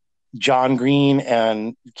John Green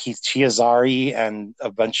and Keith Chiazzari and a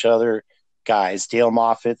bunch of other guys, Dale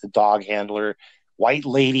Moffat, the dog handler, White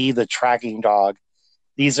Lady, the tracking dog.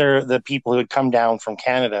 These are the people who had come down from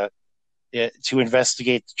Canada to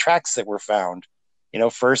investigate the tracks that were found.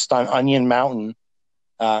 First on Onion Mountain,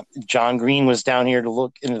 John Green was down here to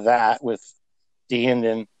look into that with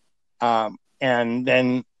DeHinden. And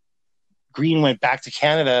then Green went back to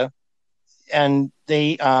Canada, and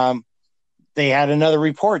they had another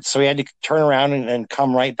report, so he had to turn around and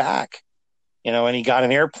come right back. And he got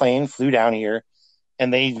an airplane, flew down here,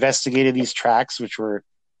 and they investigated these tracks, which were,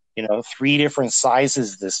 3 different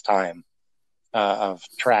sizes this time of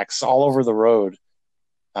tracks all over the road.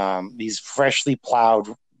 These freshly plowed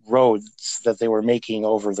roads that they were making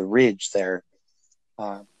over the ridge there.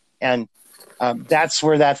 And that's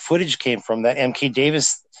where that footage came from, that M.K.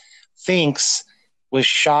 Davis thinks was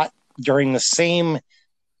shot during the same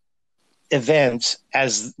event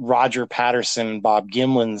as Roger Patterson and Bob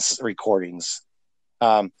Gimlin's recordings.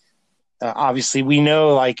 Obviously, we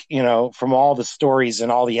know, from all the stories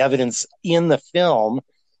and all the evidence in the film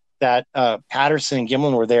that Patterson and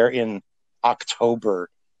Gimlin were there in October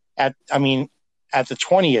at the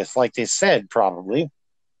 20th, like they said, probably,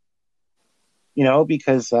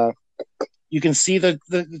 because you can see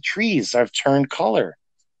the trees have turned color.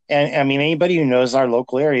 And anybody who knows our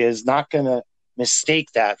local area is not going to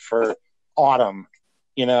mistake that for autumn,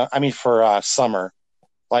 for summer.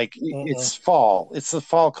 It's fall. It's the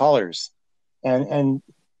fall colors. And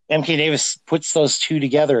M.K. Davis puts those two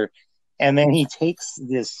together, and then he takes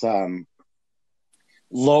this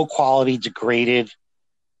low quality, degraded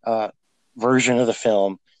version of the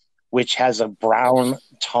film, which has a brown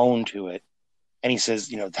tone to it. And he says,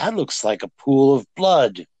 that looks like a pool of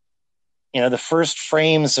blood. The first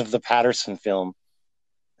frames of the Patterson film,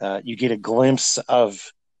 you get a glimpse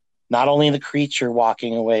of not only the creature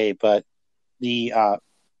walking away, but the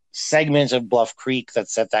segment of Bluff Creek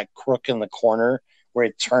that's at that crook in the corner where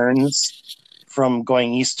it turns from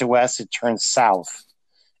going east to west, it turns south.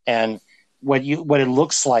 And what it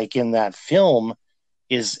looks like in that film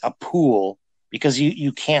is a pool, because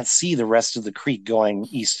you can't see the rest of the creek going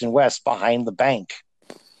east and west behind the bank.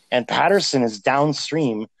 And Patterson is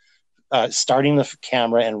downstream, starting the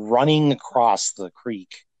camera and running across the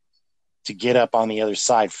creek to get up on the other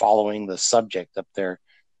side, following the subject up there.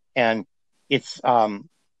 And it's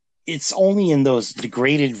only in those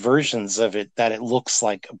degraded versions of it that it looks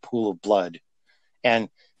like a pool of blood. And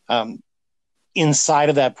inside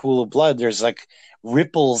of that pool of blood, there's like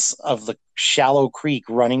ripples of the shallow creek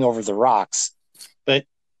running over the rocks. But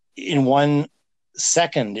in 1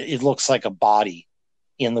 second, it looks like a body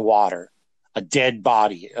in the water, a dead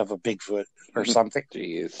body of a Bigfoot or something.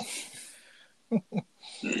 Jeez.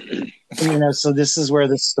 So this is where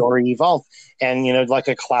the story evolved. And, like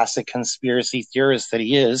a classic conspiracy theorist that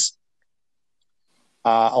he is,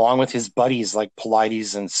 along with his buddies like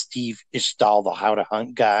Paulides and Steve Ishdahl, the How to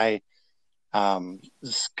Hunt guy,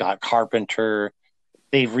 Scott Carpenter,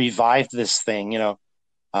 they've revived this thing,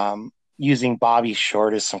 using Bobby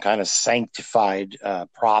Short as some kind of sanctified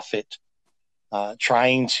prophet,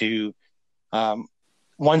 trying to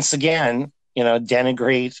once again,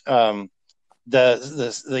 denigrate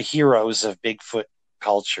the heroes of Bigfoot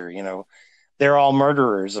culture. They're all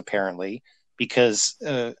murderers apparently, because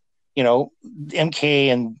MK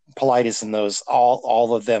and Paulides and those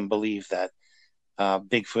all of them believe that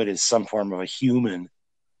Bigfoot is some form of a human.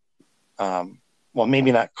 Well,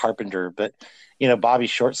 maybe not Carpenter, but Bobby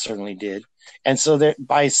Short certainly did. And so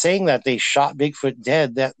by saying that they shot Bigfoot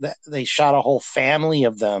dead, that they shot a whole family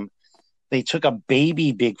of them. They took a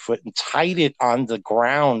baby Bigfoot and tied it on the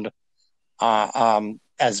ground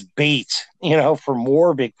as bait, for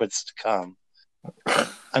more Bigfoots to come.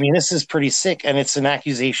 I mean, this is pretty sick, and it's an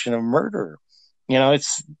accusation of murder.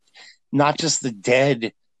 It's not just the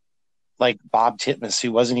dead, like Bob Titmus,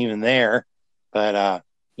 who wasn't even there, but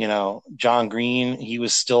John Green, he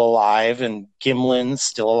was still alive, and Gimlin's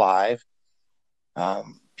still alive.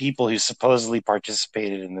 People who supposedly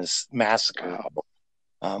participated in this massacre,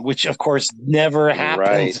 which of course never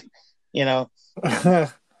happened. Right.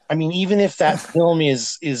 I mean, even if that film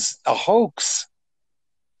is a hoax,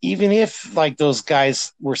 even if like those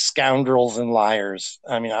guys were scoundrels and liars,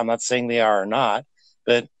 I mean, I'm not saying they are or not,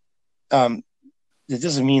 but it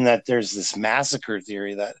doesn't mean that there's this massacre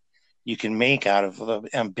theory that you can make out of the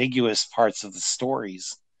ambiguous parts of the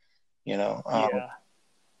stories,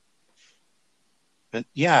 But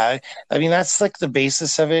yeah, I mean, that's like the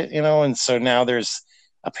basis of it, and so now there's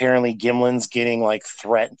apparently Gimlin's getting like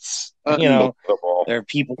threats, There are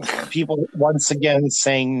people once again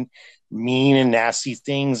saying mean and nasty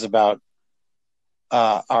things about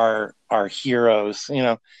our heroes.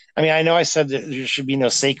 I mean, I know I said that there should be no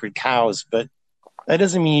sacred cows, but that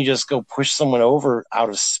doesn't mean you just go push someone over out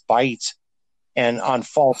of spite and on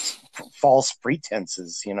false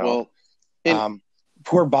pretenses. Well,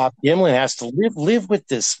 poor Bob Gimlin has to live with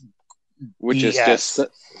this, which BS is just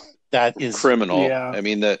that is criminal. Yeah. I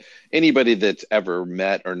mean, anybody that's ever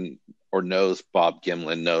met or knows Bob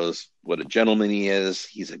Gimlin knows what a gentleman he is.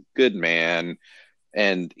 He's a good man,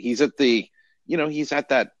 and he's at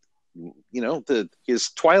his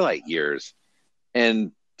twilight years,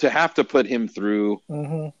 and to have to put him through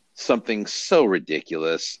something so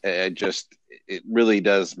ridiculous, it really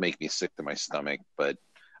does make me sick to my stomach. But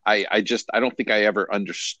I don't think I ever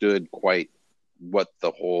understood quite what the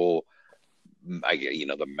whole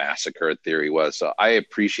the massacre theory was. So I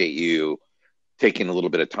appreciate you taking a little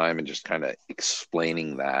bit of time and just kind of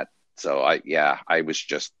explaining that. So I was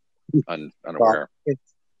just unaware. Well,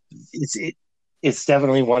 it's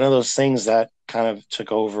definitely one of those things that kind of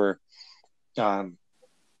took over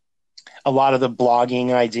a lot of the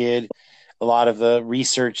blogging I did, a lot of the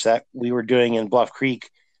research that we were doing in Bluff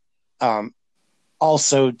Creek,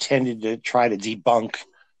 also tended to try to debunk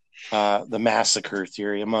the massacre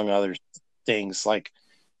theory, among other things, like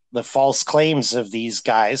the false claims of these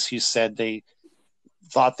guys who said they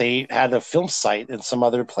thought they had a film site in some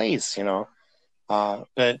other place,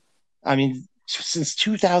 but I mean, since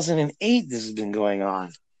 2008, this has been going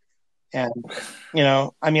on. And,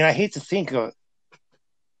 I mean, I hate to think of,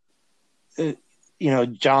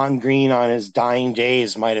 John Green on his dying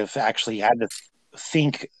days might have actually had to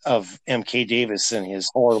think of MK Davis and his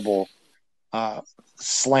horrible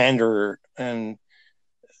slander and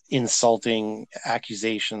insulting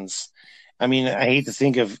accusations. I mean, I hate to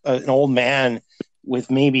think of an old man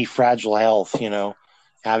with maybe fragile health,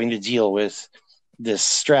 having to deal with this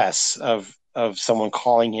stress of someone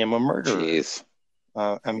calling him a murderer. Jeez.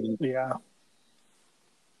 I mean, Yeah.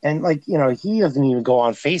 And he doesn't even go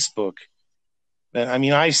on Facebook. But I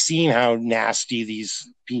mean, I've seen how nasty these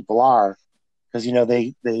people are, because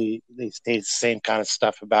they say the same kind of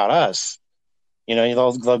stuff about us.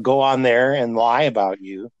 They'll go on there and lie about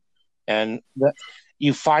you, and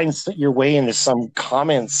you find your way into some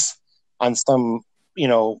comments on some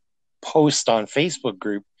post on Facebook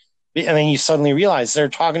group, and then you suddenly realize they're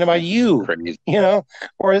talking about you. Crazy.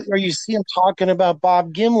 Or you see them talking about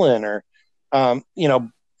Bob Gimlin, or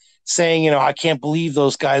saying, I can't believe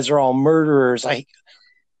those guys are all murderers.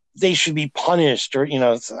 They should be punished. Or,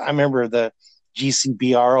 I remember the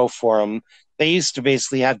GCBRO forum, they used to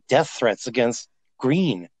basically have death threats against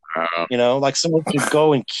Green. Like someone could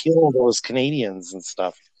go and kill those Canadians and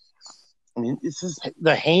stuff. I mean, this is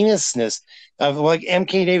the heinousness of, like,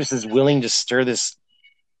 MK Davis is willing to stir this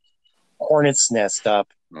hornet's nest up.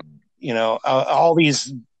 All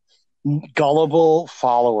these gullible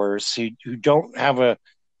followers who don't have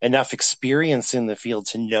enough experience in the field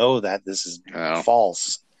to know that this is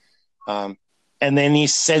false. And then he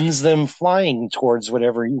sends them flying towards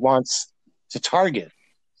whatever he wants to target.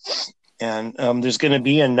 And there's going to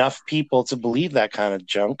be enough people to believe that kind of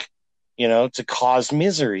junk, to cause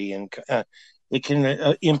misery, and it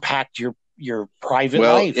can impact your private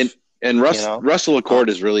life. And Russell Accord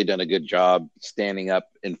has really done a good job standing up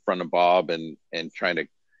in front of Bob and trying to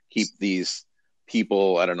keep these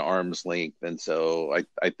people at an arm's length. And so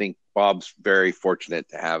I think Bob's very fortunate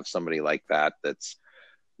to have somebody like that that's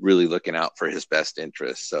really looking out for his best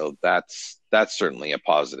interests. So that's certainly a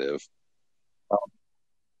positive.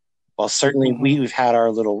 Well, certainly we've had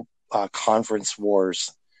our little conference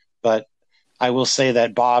wars, but I will say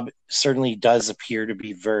that Bob certainly does appear to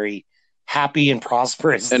be very happy and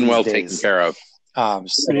prosperous and well days. taken care of.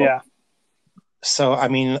 So, I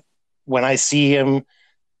mean, when I see him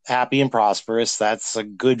happy and prosperous, that's a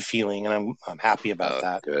good feeling, and I'm happy about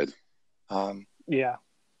that. Good. I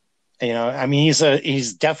mean,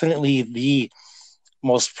 he's definitely the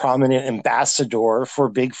most prominent ambassador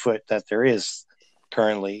for Bigfoot that there is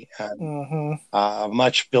currently. A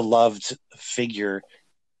much beloved figure.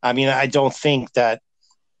 I mean, I don't think that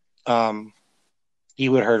he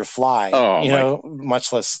would hurt a fly,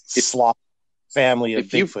 much less slaughter family of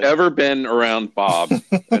Bigfoot. If you've ever been around Bob,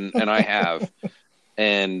 and I have,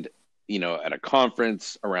 and at a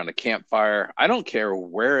conference, around a campfire, I don't care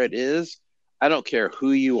where it is, I don't care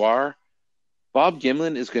who you are, Bob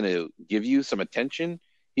Gimlin is going to give you some attention.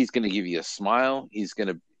 He's going to give you a smile. He's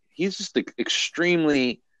just an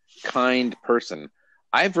extremely kind person.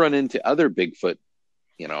 I've run into other Bigfoot,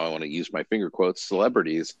 I want to use my finger quotes,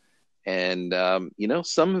 celebrities, and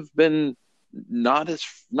some have been not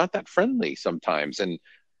that friendly sometimes. And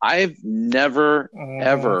I've never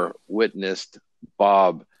ever witnessed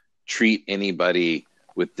Bob treat anybody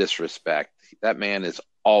with disrespect. That man has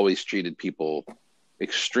always treated people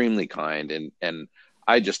extremely kind, and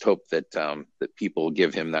I just hope that people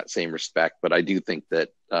give him that same respect. But I do think that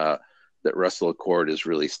Russell Accord is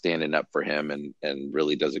really standing up for him and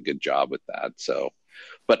really does a good job with that. So,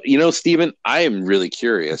 but Steven, I am really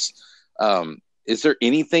curious. Is there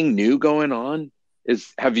anything new going on?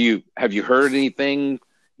 Have you heard anything,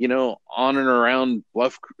 on and around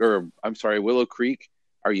Willow Creek?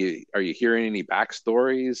 Are you hearing any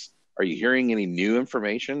backstories? Are you hearing any new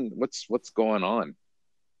information? What's going on?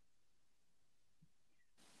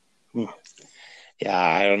 Yeah,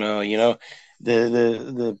 I don't know.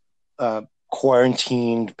 The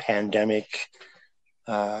quarantined pandemic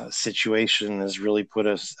situation has really put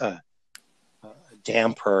a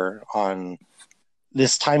damper on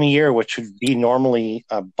this time of year, which would be normally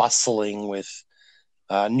bustling with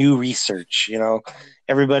new research.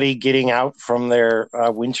 Everybody getting out from their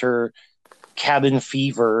winter cabin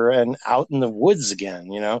fever and out in the woods again.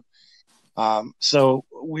 So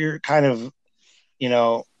we're kind of,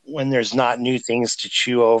 when there's not new things to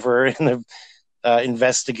chew over in the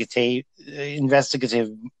investigative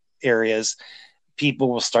areas, people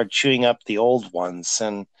will start chewing up the old ones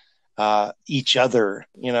and each other,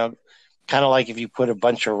 kind of like if you put a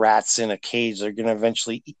bunch of rats in a cage, they're going to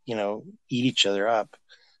eventually, eat each other up.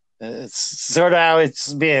 It's sort of how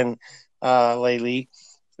it's been lately.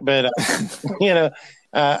 But,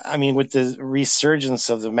 I mean, with the resurgence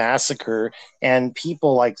of the massacre and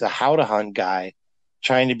people like the How to Hunt guy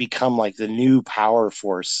trying to become like the new power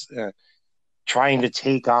force, trying to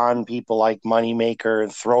take on people like Moneymaker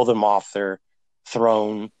and throw them off their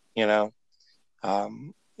throne,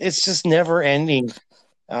 it's just never ending.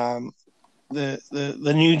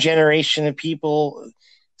 The new generation of people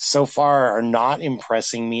so far are not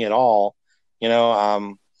impressing me at all.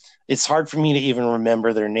 It's hard for me to even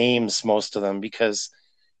remember their names, most of them, because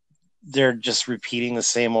they're just repeating the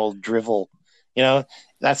same old drivel.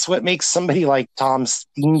 That's what makes somebody like Tom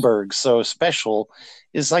Steenberg so special,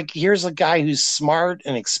 is like, here's a guy who's smart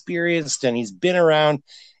and experienced, and he's been around,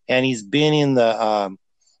 and he's been in the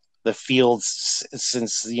fields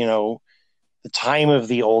since, the time of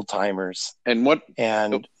the old timers. And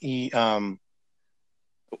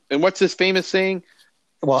what's his famous saying?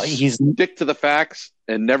 Well, he's stick to the facts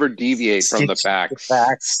and never deviate from the facts.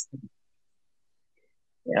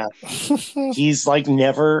 Yeah. He's like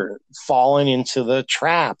never fallen into the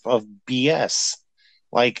trap of BS.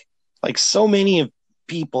 Like so many of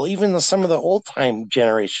people, even some of the old time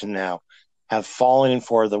generation now, have fallen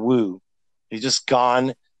for the woo. They've just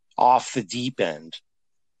gone off the deep end.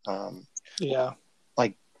 Yeah.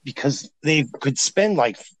 Like, because they could spend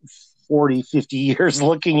like 40, 50 years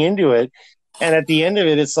looking into it. And at the end of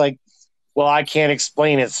it, it's like, well, I can't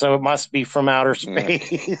explain it, so it must be from outer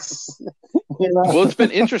space. Well, it's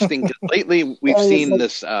been interesting because lately we've seen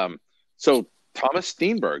this. So Thomas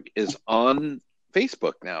Steenberg is on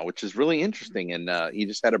Facebook now, which is really interesting. And he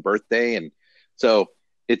just had a birthday. And so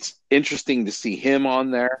it's interesting to see him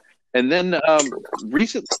on there. And then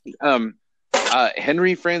recently,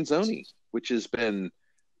 Henry Franzoni, which has been,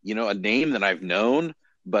 a name that I've known,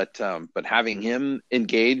 but having him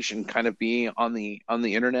engage and kind of be on the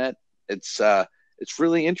internet, it's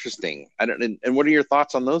really interesting. And what are your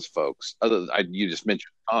thoughts on those folks? You just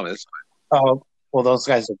mentioned Thomas. Oh, well, those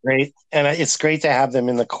guys are great, and it's great to have them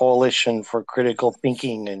in the Coalition for Critical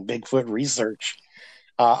Thinking and Bigfoot Research,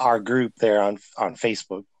 our group there on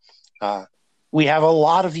Facebook. We have a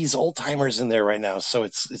lot of these old timers in there right now, so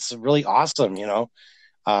it's really awesome.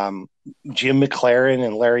 Jim McLaren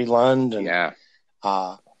and Larry Lund, and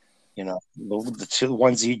the two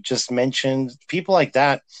ones you just mentioned, people like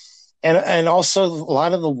that. And also a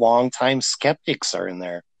lot of the longtime skeptics are in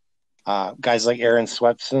there. Guys like Aaron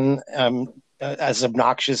Swepson, as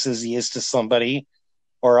obnoxious as he is to somebody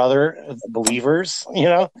or other believers,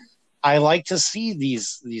 I like to see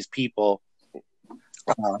these people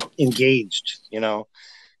engaged.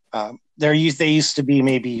 They used to be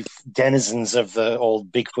maybe denizens of the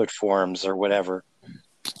old Bigfoot forums or whatever,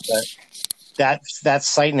 but that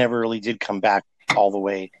site never really did come back all the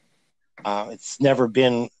way. It's never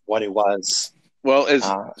been what it was. Well, as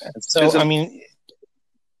a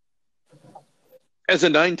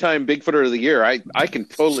 9-time Bigfooter of the Year, I can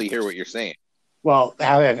totally hear what you're saying. Well,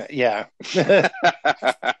 yeah.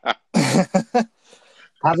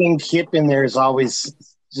 Having Kipp in there is always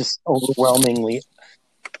just overwhelmingly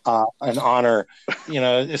an honor,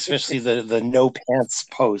 especially the no pants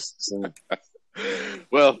posts and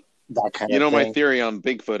well, that kind of thing. My theory on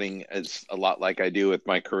Bigfooting is a lot like I do with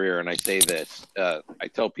my career, and I say this. I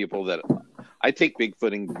tell people that I take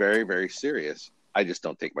Bigfooting very, very serious. I just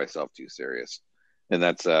don't take myself too serious, and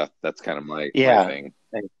that's kind of my thing.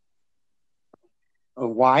 A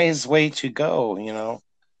wise way to go,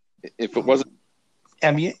 If it wasn't,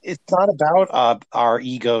 I mean, it's not about our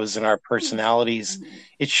egos and our personalities.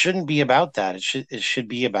 It shouldn't be about that. It should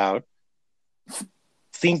be about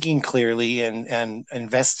thinking clearly and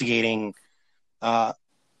investigating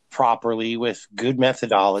properly with good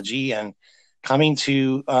methodology and coming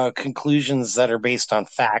to conclusions that are based on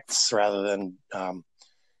facts rather than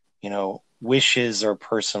wishes or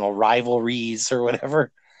personal rivalries or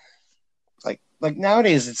whatever. Like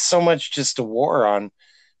nowadays, it's so much just a war on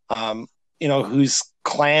whose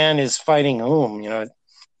clan is fighting whom. It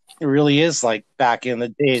really is like back in the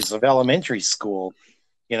days of elementary school,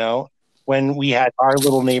 when we had our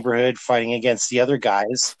little neighborhood fighting against the other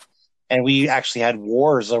guys, and we actually had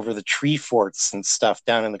wars over the tree forts and stuff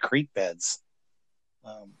down in the creek beds.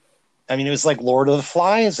 It was like Lord of the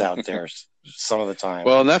Flies out there some of the time.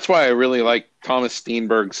 Well, and that's why I really like Thomas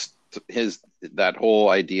Steenberg's that whole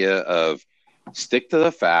idea of stick to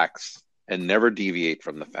the facts and never deviate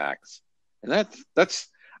from the facts. And that's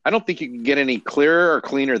I don't think you can get any clearer or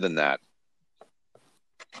cleaner than that.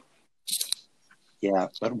 Yeah,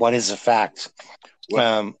 but what is a fact?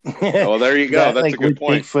 Well, there you go. That's a good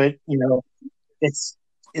point. Bigfoot,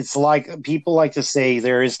 it's like people like to say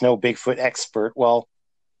there is no Bigfoot expert. Well,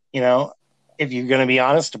 if you're going to be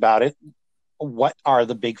honest about it, what are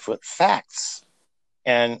the Bigfoot facts?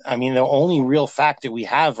 And the only real fact that we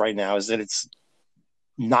have right now is that it's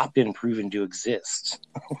not been proven to exist.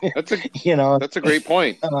 That's a great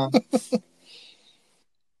point.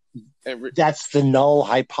 That's the null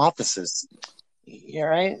hypothesis. Yeah,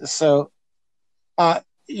 right. So,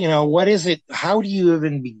 what is it? How do you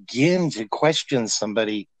even begin to question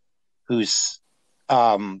somebody who's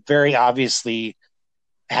very obviously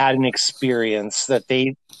had an experience that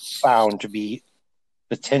they found to be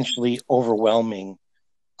potentially overwhelming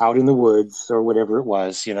out in the woods or whatever it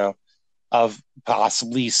was, of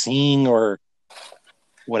possibly seeing or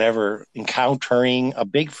whatever, encountering a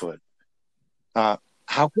Bigfoot?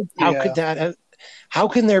 How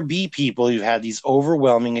can there be people who had these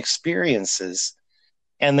overwhelming experiences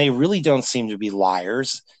and they really don't seem to be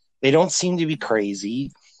liars? They don't seem to be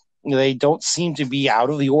crazy. They don't seem to be out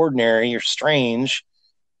of the ordinary or strange,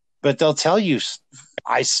 but they'll tell you,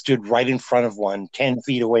 I stood right in front of one 10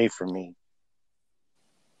 feet away from me.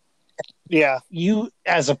 Yeah. You,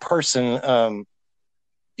 as a person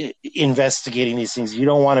investigating these things, you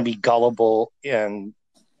don't want to be gullible and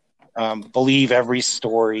believe every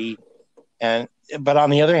story. But on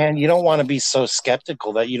the other hand, you don't want to be so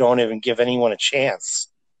skeptical that you don't even give anyone a chance,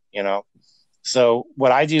 you know? So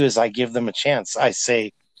what I do is I give them a chance. I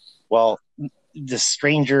say, well, this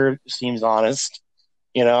stranger seems honest.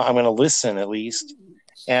 You know, I'm going to listen at least.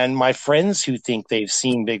 And my friends who think they've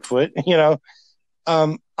seen Bigfoot, you know,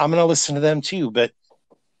 I'm going to listen to them too. But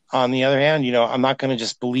on the other hand, you know, I'm not going to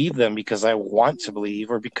just believe them because I want to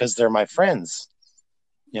believe or because they're my friends.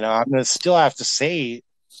 You know, I'm going to still have to say,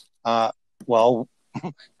 well,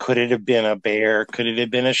 could it have been a bear? Could it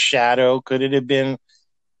have been a shadow? Could it have been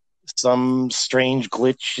some strange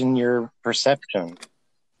glitch in your perception?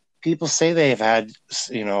 People say they've had,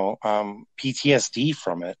 you know, PTSD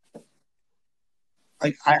from it.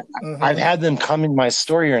 Like I've had them come in my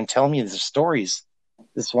story and tell me their stories.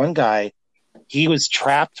 This one guy, he was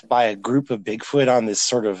trapped by a group of Bigfoot on this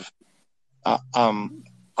sort of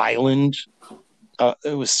island.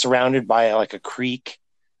 It was surrounded by like a creek,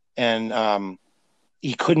 and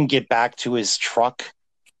he couldn't get back to his truck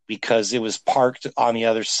because it was parked on the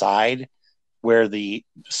other side where the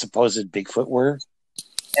supposed Bigfoot were.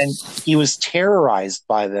 And he was terrorized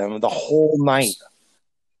by them the whole night.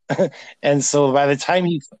 And so by the time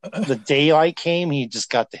the daylight came, he just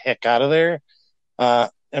got the heck out of there. I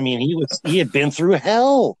mean, he had been through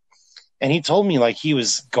hell. And he told me like he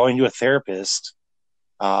was going to a therapist,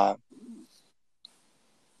 an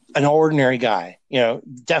ordinary guy, you know,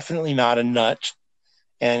 definitely not a nut.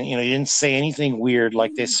 And, you know, he didn't say anything weird,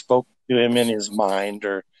 like they spoke to him in his mind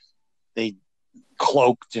or they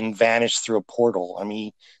cloaked and vanished through a portal. I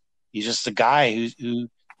mean, he's just a guy who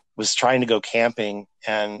was trying to go camping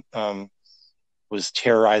and was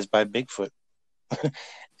terrorized by Bigfoot.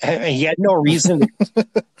 And he had no reason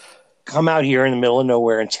to come out here in the middle of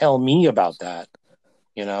nowhere and tell me about that.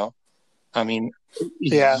 You know, I mean,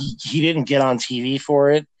 he didn't get on TV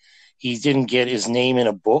for it. He didn't get his name in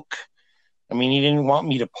a book. I mean, he didn't want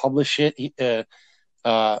me to publish it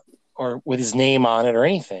or with his name on it or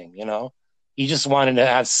anything, you know. He just wanted to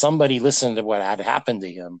have somebody listen to what had happened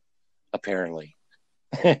to him, apparently.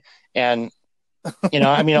 And, you know,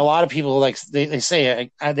 I mean, a lot of people, like, they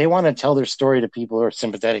say they want to tell their story to people who are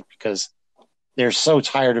sympathetic because they're so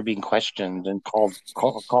tired of being questioned and called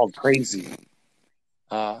crazy.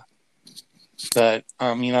 But,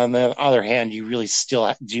 you know, on the other hand, you really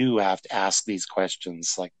still do have to ask these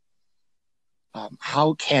questions, like,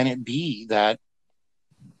 how can it be that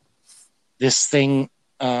this thing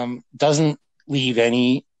doesn't leave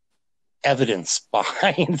any evidence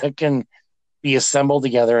behind that can be assembled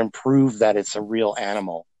together and prove that it's a real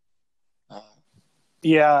animal?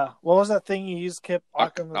 Yeah. What was that thing you used, Kip?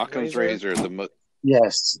 Occam's razor.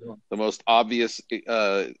 Yes. The most obvious.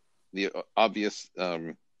 The obvious.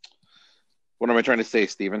 What am I trying to say,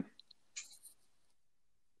 Steven?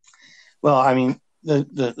 Well, I mean,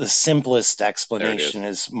 the simplest explanation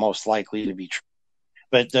is most likely to be true.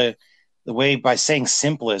 But the way, by saying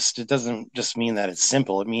simplest, it doesn't just mean that it's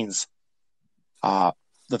simple. It means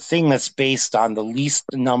the thing that's based on the least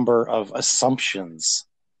number of assumptions,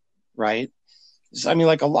 right? I mean,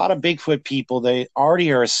 like a lot of Bigfoot people, they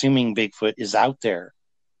already are assuming Bigfoot is out there.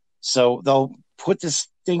 So they'll put this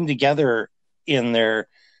thing together in their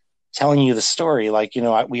telling you the story. Like, you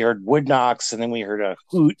know, we heard wood knocks, and then we heard a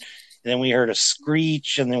hoot, and then we heard a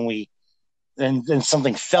screech, and then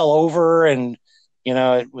something fell over, and, you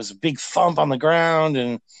know, it was a big thump on the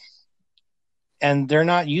ground, and they're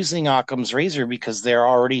not using Occam's razor because they're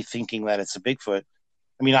already thinking that it's a Bigfoot.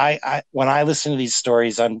 I mean, I when I listen to these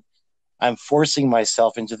stories, I'm forcing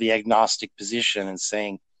myself into the agnostic position and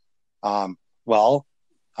saying, what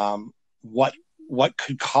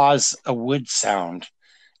could cause a wood sound?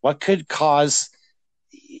 What could cause,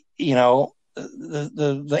 you know,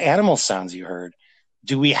 the animal sounds you heard?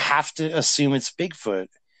 Do we have to assume it's Bigfoot?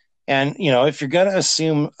 And, you know, if you're going to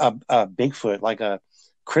assume a Bigfoot, like a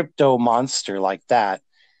crypto monster like that,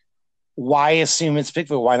 why assume it's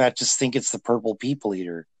Bigfoot? Why not just think it's the purple people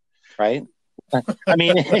eater, right? I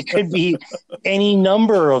mean, it could be any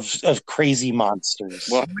number of crazy monsters.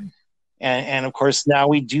 Well, and of course, now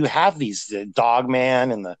we do have these, the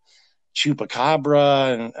Dogman and the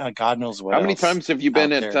Chupacabra and God knows what else. How many times have you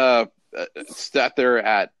been sat there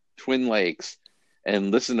at Twin Lakes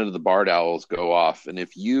and listened to the barred owls go off? And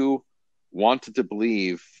if you wanted to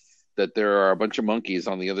believe that there are a bunch of monkeys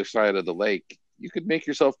on the other side of the lake, you could make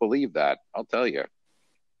yourself believe that. I'll tell you.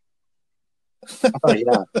 Oh,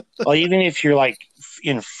 yeah. Well, even if you're like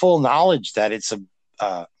in full knowledge that it's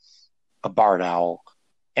a barred owl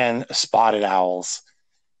and spotted owls,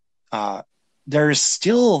 there's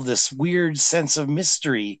still this weird sense of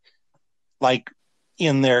mystery, like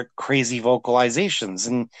in their crazy vocalizations.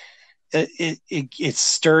 And it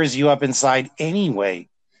stirs you up inside anyway,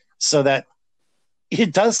 so that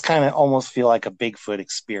it does kind of almost feel like a Bigfoot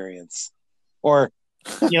experience. Or,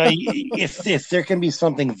 if there can be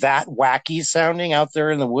something that wacky sounding out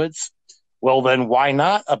there in the woods, well, then why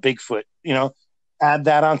not a Bigfoot? Add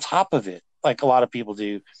that on top of it, like a lot of people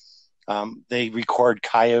do. They record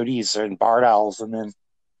coyotes and barred owls, and then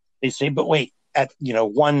they say, but wait, at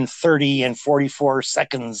 1:30 and 44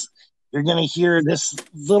 seconds, you're going to hear this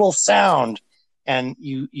little sound, and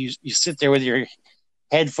you sit there with your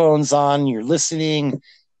headphones on, you're listening,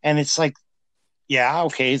 and it's like, yeah,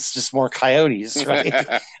 okay, it's just more coyotes, right?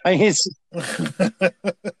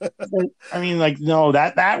 No,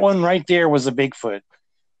 that one right there was a Bigfoot.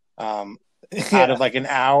 Out of like an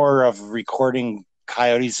hour of recording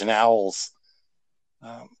coyotes and owls.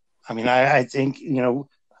 I think,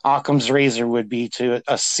 Occam's razor would be to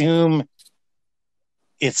assume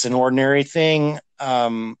it's an ordinary thing,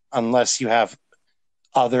 unless you have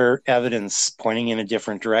other evidence pointing in a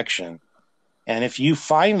different direction. And if you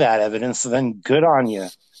find that evidence, then good on you,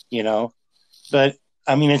 But,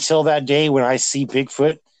 until that day when I see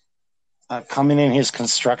Bigfoot coming in his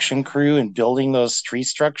construction crew and building those tree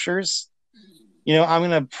structures, I'm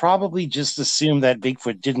going to probably just assume that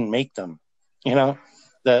Bigfoot didn't make them.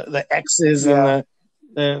 The X's and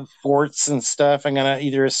the forts and stuff. I'm going to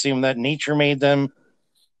either assume that nature made them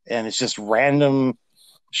and it's just random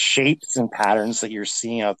shapes and patterns that you're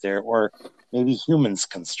seeing out there, or maybe humans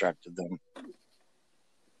constructed them.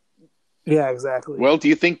 Yeah, exactly. Well, do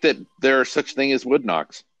you think that there are such thing as wood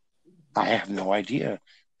knocks? I have no idea.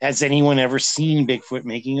 Has anyone ever seen Bigfoot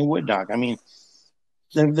making a wood knock?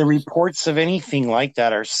 The reports of anything like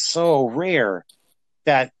that are so rare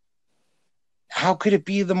that how could it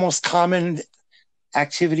be the most common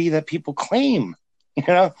activity that people claim?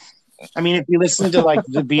 If you listen to like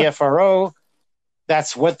the BFRO,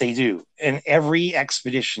 that's what they do. And every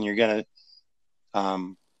expedition, you're going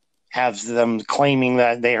to have them claiming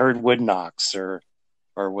that they heard wood knocks or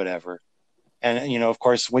whatever. And, of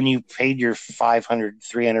course, when you paid your $500,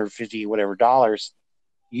 $350, whatever dollars,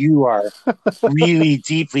 you are really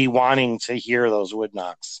deeply wanting to hear those wood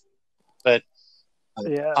knocks. But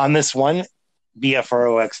on this one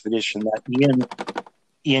BFRO expedition that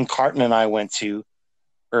Ian Carton and I went to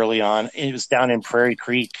early on, it was down in Prairie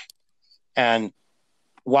Creek. And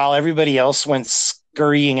while everybody else went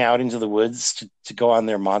scurrying out into the woods to go on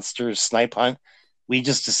their monster snipe hunt, we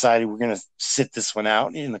just decided we're going to sit this one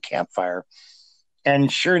out in the campfire.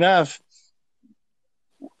 And sure enough,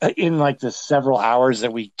 in like the several hours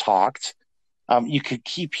that we talked, you could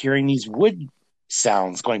keep hearing these wood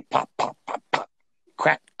sounds going pop, pop, pop, pop,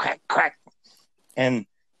 crack, crack, crack. And,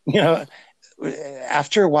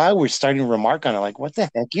 after a while, we're starting to remark on it, like, what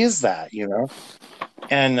the heck is that,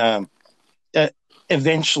 And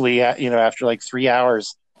eventually, after like 3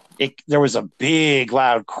 hours, there was a big,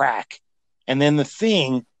 loud crack. And then the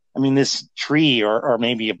thing, this tree or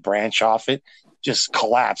maybe a branch off it, just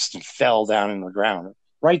collapsed and fell down in the ground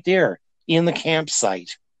right there in the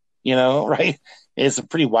campsite, right? It's a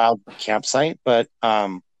pretty wild campsite, but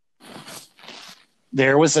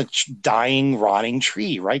there was a dying, rotting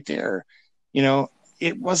tree right there.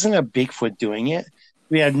 It wasn't a Bigfoot doing it.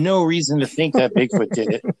 We had no reason to think that Bigfoot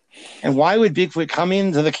did it. And why would Bigfoot come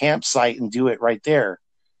into the campsite and do it right there?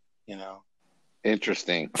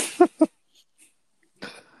 Interesting.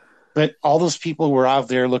 But all those people were out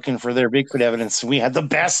there looking for their Bigfoot evidence. We had the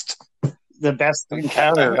best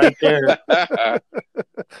encounter right there.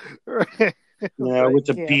 With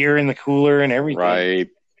the beer in the cooler and everything. Right.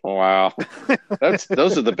 Wow.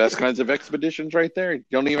 Those are the best kinds of expeditions right there. You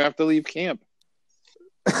don't even have to leave camp.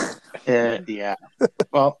 Yeah.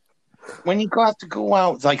 Well, when you have to go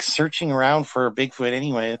out like searching around for a Bigfoot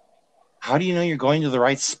anyway, how do you know you're going to the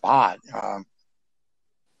right spot?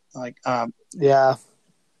 Yeah.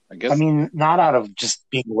 I guess. Not out of just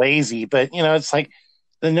being lazy, but it's like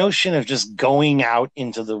the notion of just going out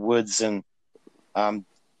into the woods and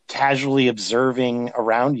casually observing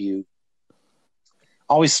around you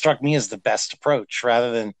always struck me as the best approach,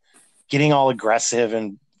 rather than getting all aggressive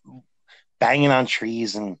and banging on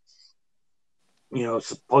trees and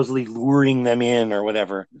supposedly luring them in or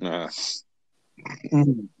whatever.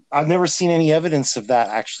 I've never seen any evidence of that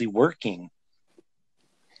actually working.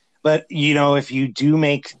 But if you do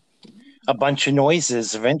make a bunch of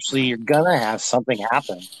noises, eventually you're gonna have something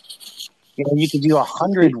happen. You could do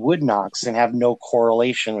 100 wood knocks and have no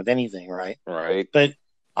correlation with anything, right? Right. But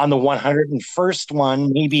on the 101st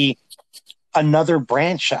one, maybe another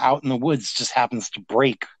branch out in the woods just happens to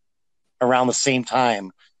break around the same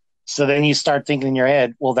time. So then you start thinking in your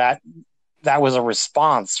head, well, that was a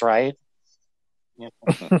response, right?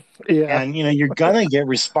 Yeah. And, you're going to get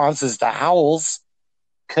responses to owls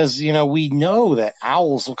because, we know that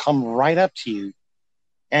owls will come right up to you.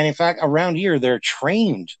 And in fact, around here, they're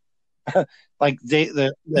trained. Like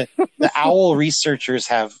the owl researchers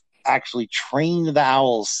have actually trained the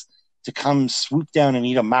owls to come swoop down and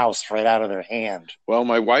eat a mouse right out of their hand. Well,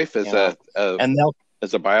 my wife is as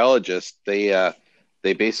a biologist, they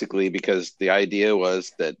basically, because the idea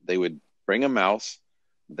was that they would bring a mouse,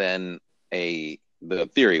 then the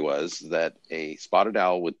theory was that a spotted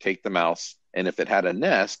owl would take the mouse, and if it had a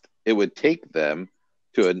nest, it would take that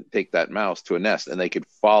mouse to a nest, and they could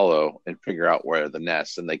follow and figure out where the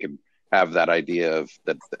nest, and they could have that idea of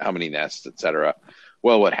that how many nests, etc.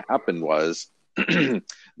 Well, what happened was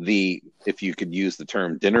if you could use the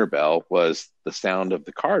term dinner bell, was the sound of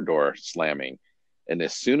the car door slamming, and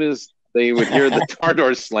as soon as they would hear the car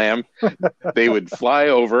door slam, they would fly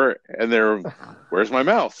over, and where's my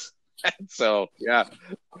mouse? So yeah,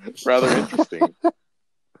 rather interesting.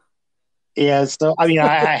 Yeah, so I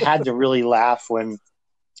had to really laugh when,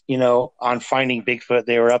 on Finding Bigfoot,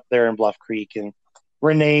 they were up there in Bluff Creek, and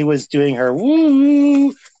Renee was doing her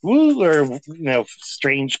woo woo or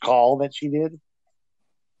strange call that she did,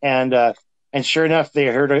 and sure enough, they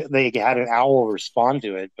had an owl respond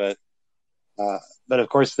to it, but of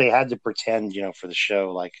course they had to pretend, for the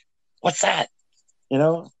show, like, what's that,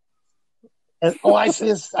 and I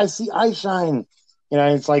see eye shine.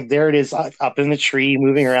 It's like, there it is up in the tree,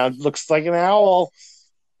 moving around, looks like an owl.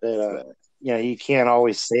 But, you can't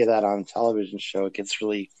always say that on a television show. It gets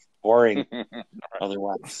really boring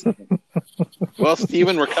otherwise. Well,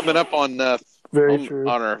 Steven, we're coming up on Very true.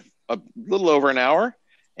 On a little over an hour,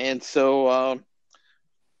 and so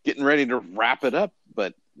getting ready to wrap it up.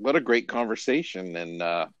 But what a great conversation! And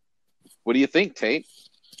what do you think, Tate?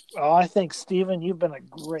 Oh, I think, Steven, you've been a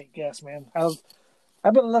great guest, man.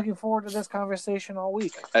 I've been looking forward to this conversation all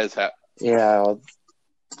week. As have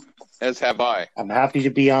I. I'm happy to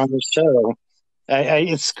be on the show.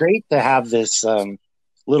 It's great to have this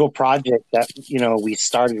little project that we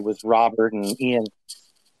started with Robert and Ian,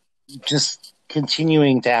 just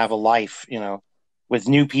continuing to have a life, with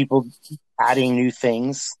new people adding new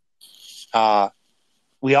things.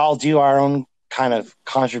 We all do our own kind of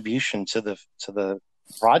contribution to the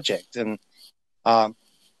project, and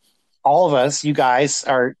all of us, you guys,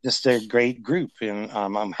 are just a great group, and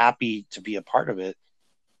I'm happy to be a part of it.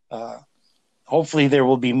 Hopefully there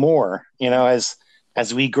will be more, as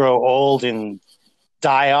we grow old and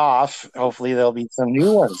die off. Hopefully there'll be some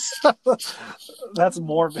new ones. That's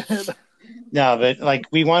morbid. No, but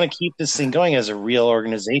we want to keep this thing going as a real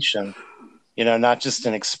organization, not just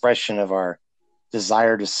an expression of our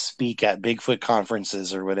desire to speak at Bigfoot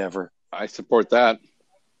conferences or whatever. I support that.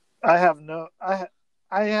 I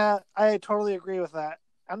totally agree with that.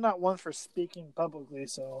 I'm not one for speaking publicly,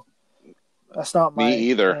 so that's not my me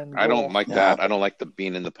either. I don't goal. like that. I don't like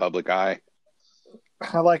being in the public eye.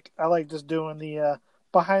 I like just doing the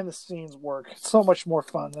behind the scenes work. It's so much more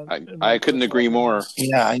fun. I couldn't agree more.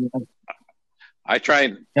 Yeah, I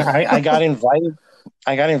tried. I got invited.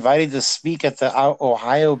 I got invited to speak at the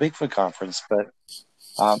Ohio Bigfoot conference, but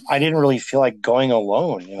I didn't really feel like going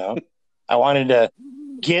alone. I wanted to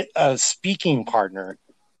get a speaking partner,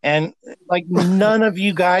 and none of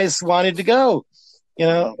you guys wanted to go.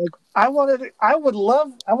 I would have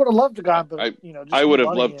loved to go, but I would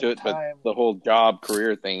have loved to, but the whole job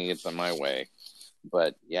career thing gets in my way.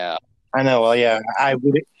 But yeah, I know. Well, yeah, I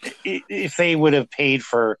would if they would have paid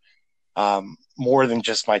for more than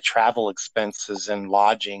just my travel expenses and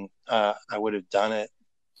lodging. I would have done it,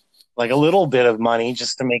 like a little bit of money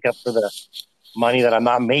just to make up for the money that I'm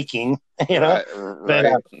not making. Right.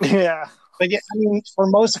 But yeah. But yeah, for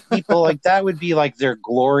most people, that would be their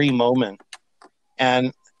glory moment.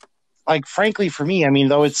 And frankly, for me,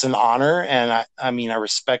 though it's an honor, and I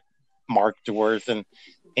respect Mark DeWorth and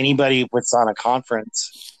anybody who puts on a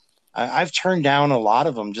conference, I've turned down a lot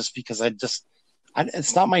of them just because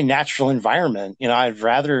it's not my natural environment. I'd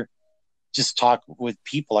rather just talk with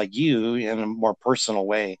people like you in a more personal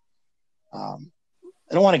way. I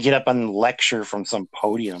don't want to get up and lecture from some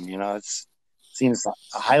podium. It seems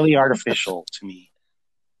highly artificial to me.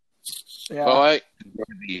 Yeah. Well, I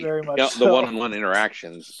very much the one-on-one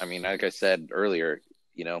interactions. Like I said earlier,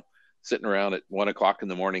 sitting around at 1 o'clock in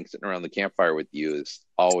the morning, sitting around the campfire with you is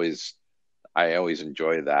always. I always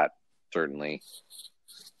enjoy that, certainly.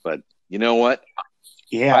 But you know what?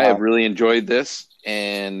 Yeah, I have really enjoyed this.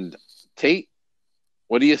 And Tate,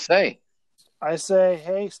 what do you say? I say,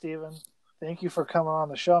 hey, Steven, thank you for coming on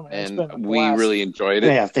the show, man. It's been a blast. We really enjoyed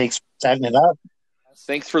it. Yeah, thanks for setting it up.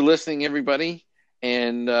 Thanks for listening, everybody.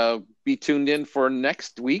 And be tuned in for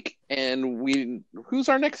next week. And who's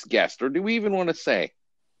our next guest, or do we even want to say?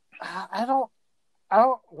 I don't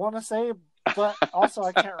want to say, but also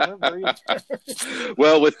I can't remember either.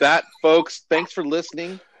 Well, with that, folks, thanks for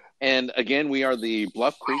listening. And again, we are the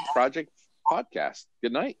Bluff Creek Project Podcast.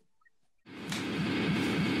 Good night.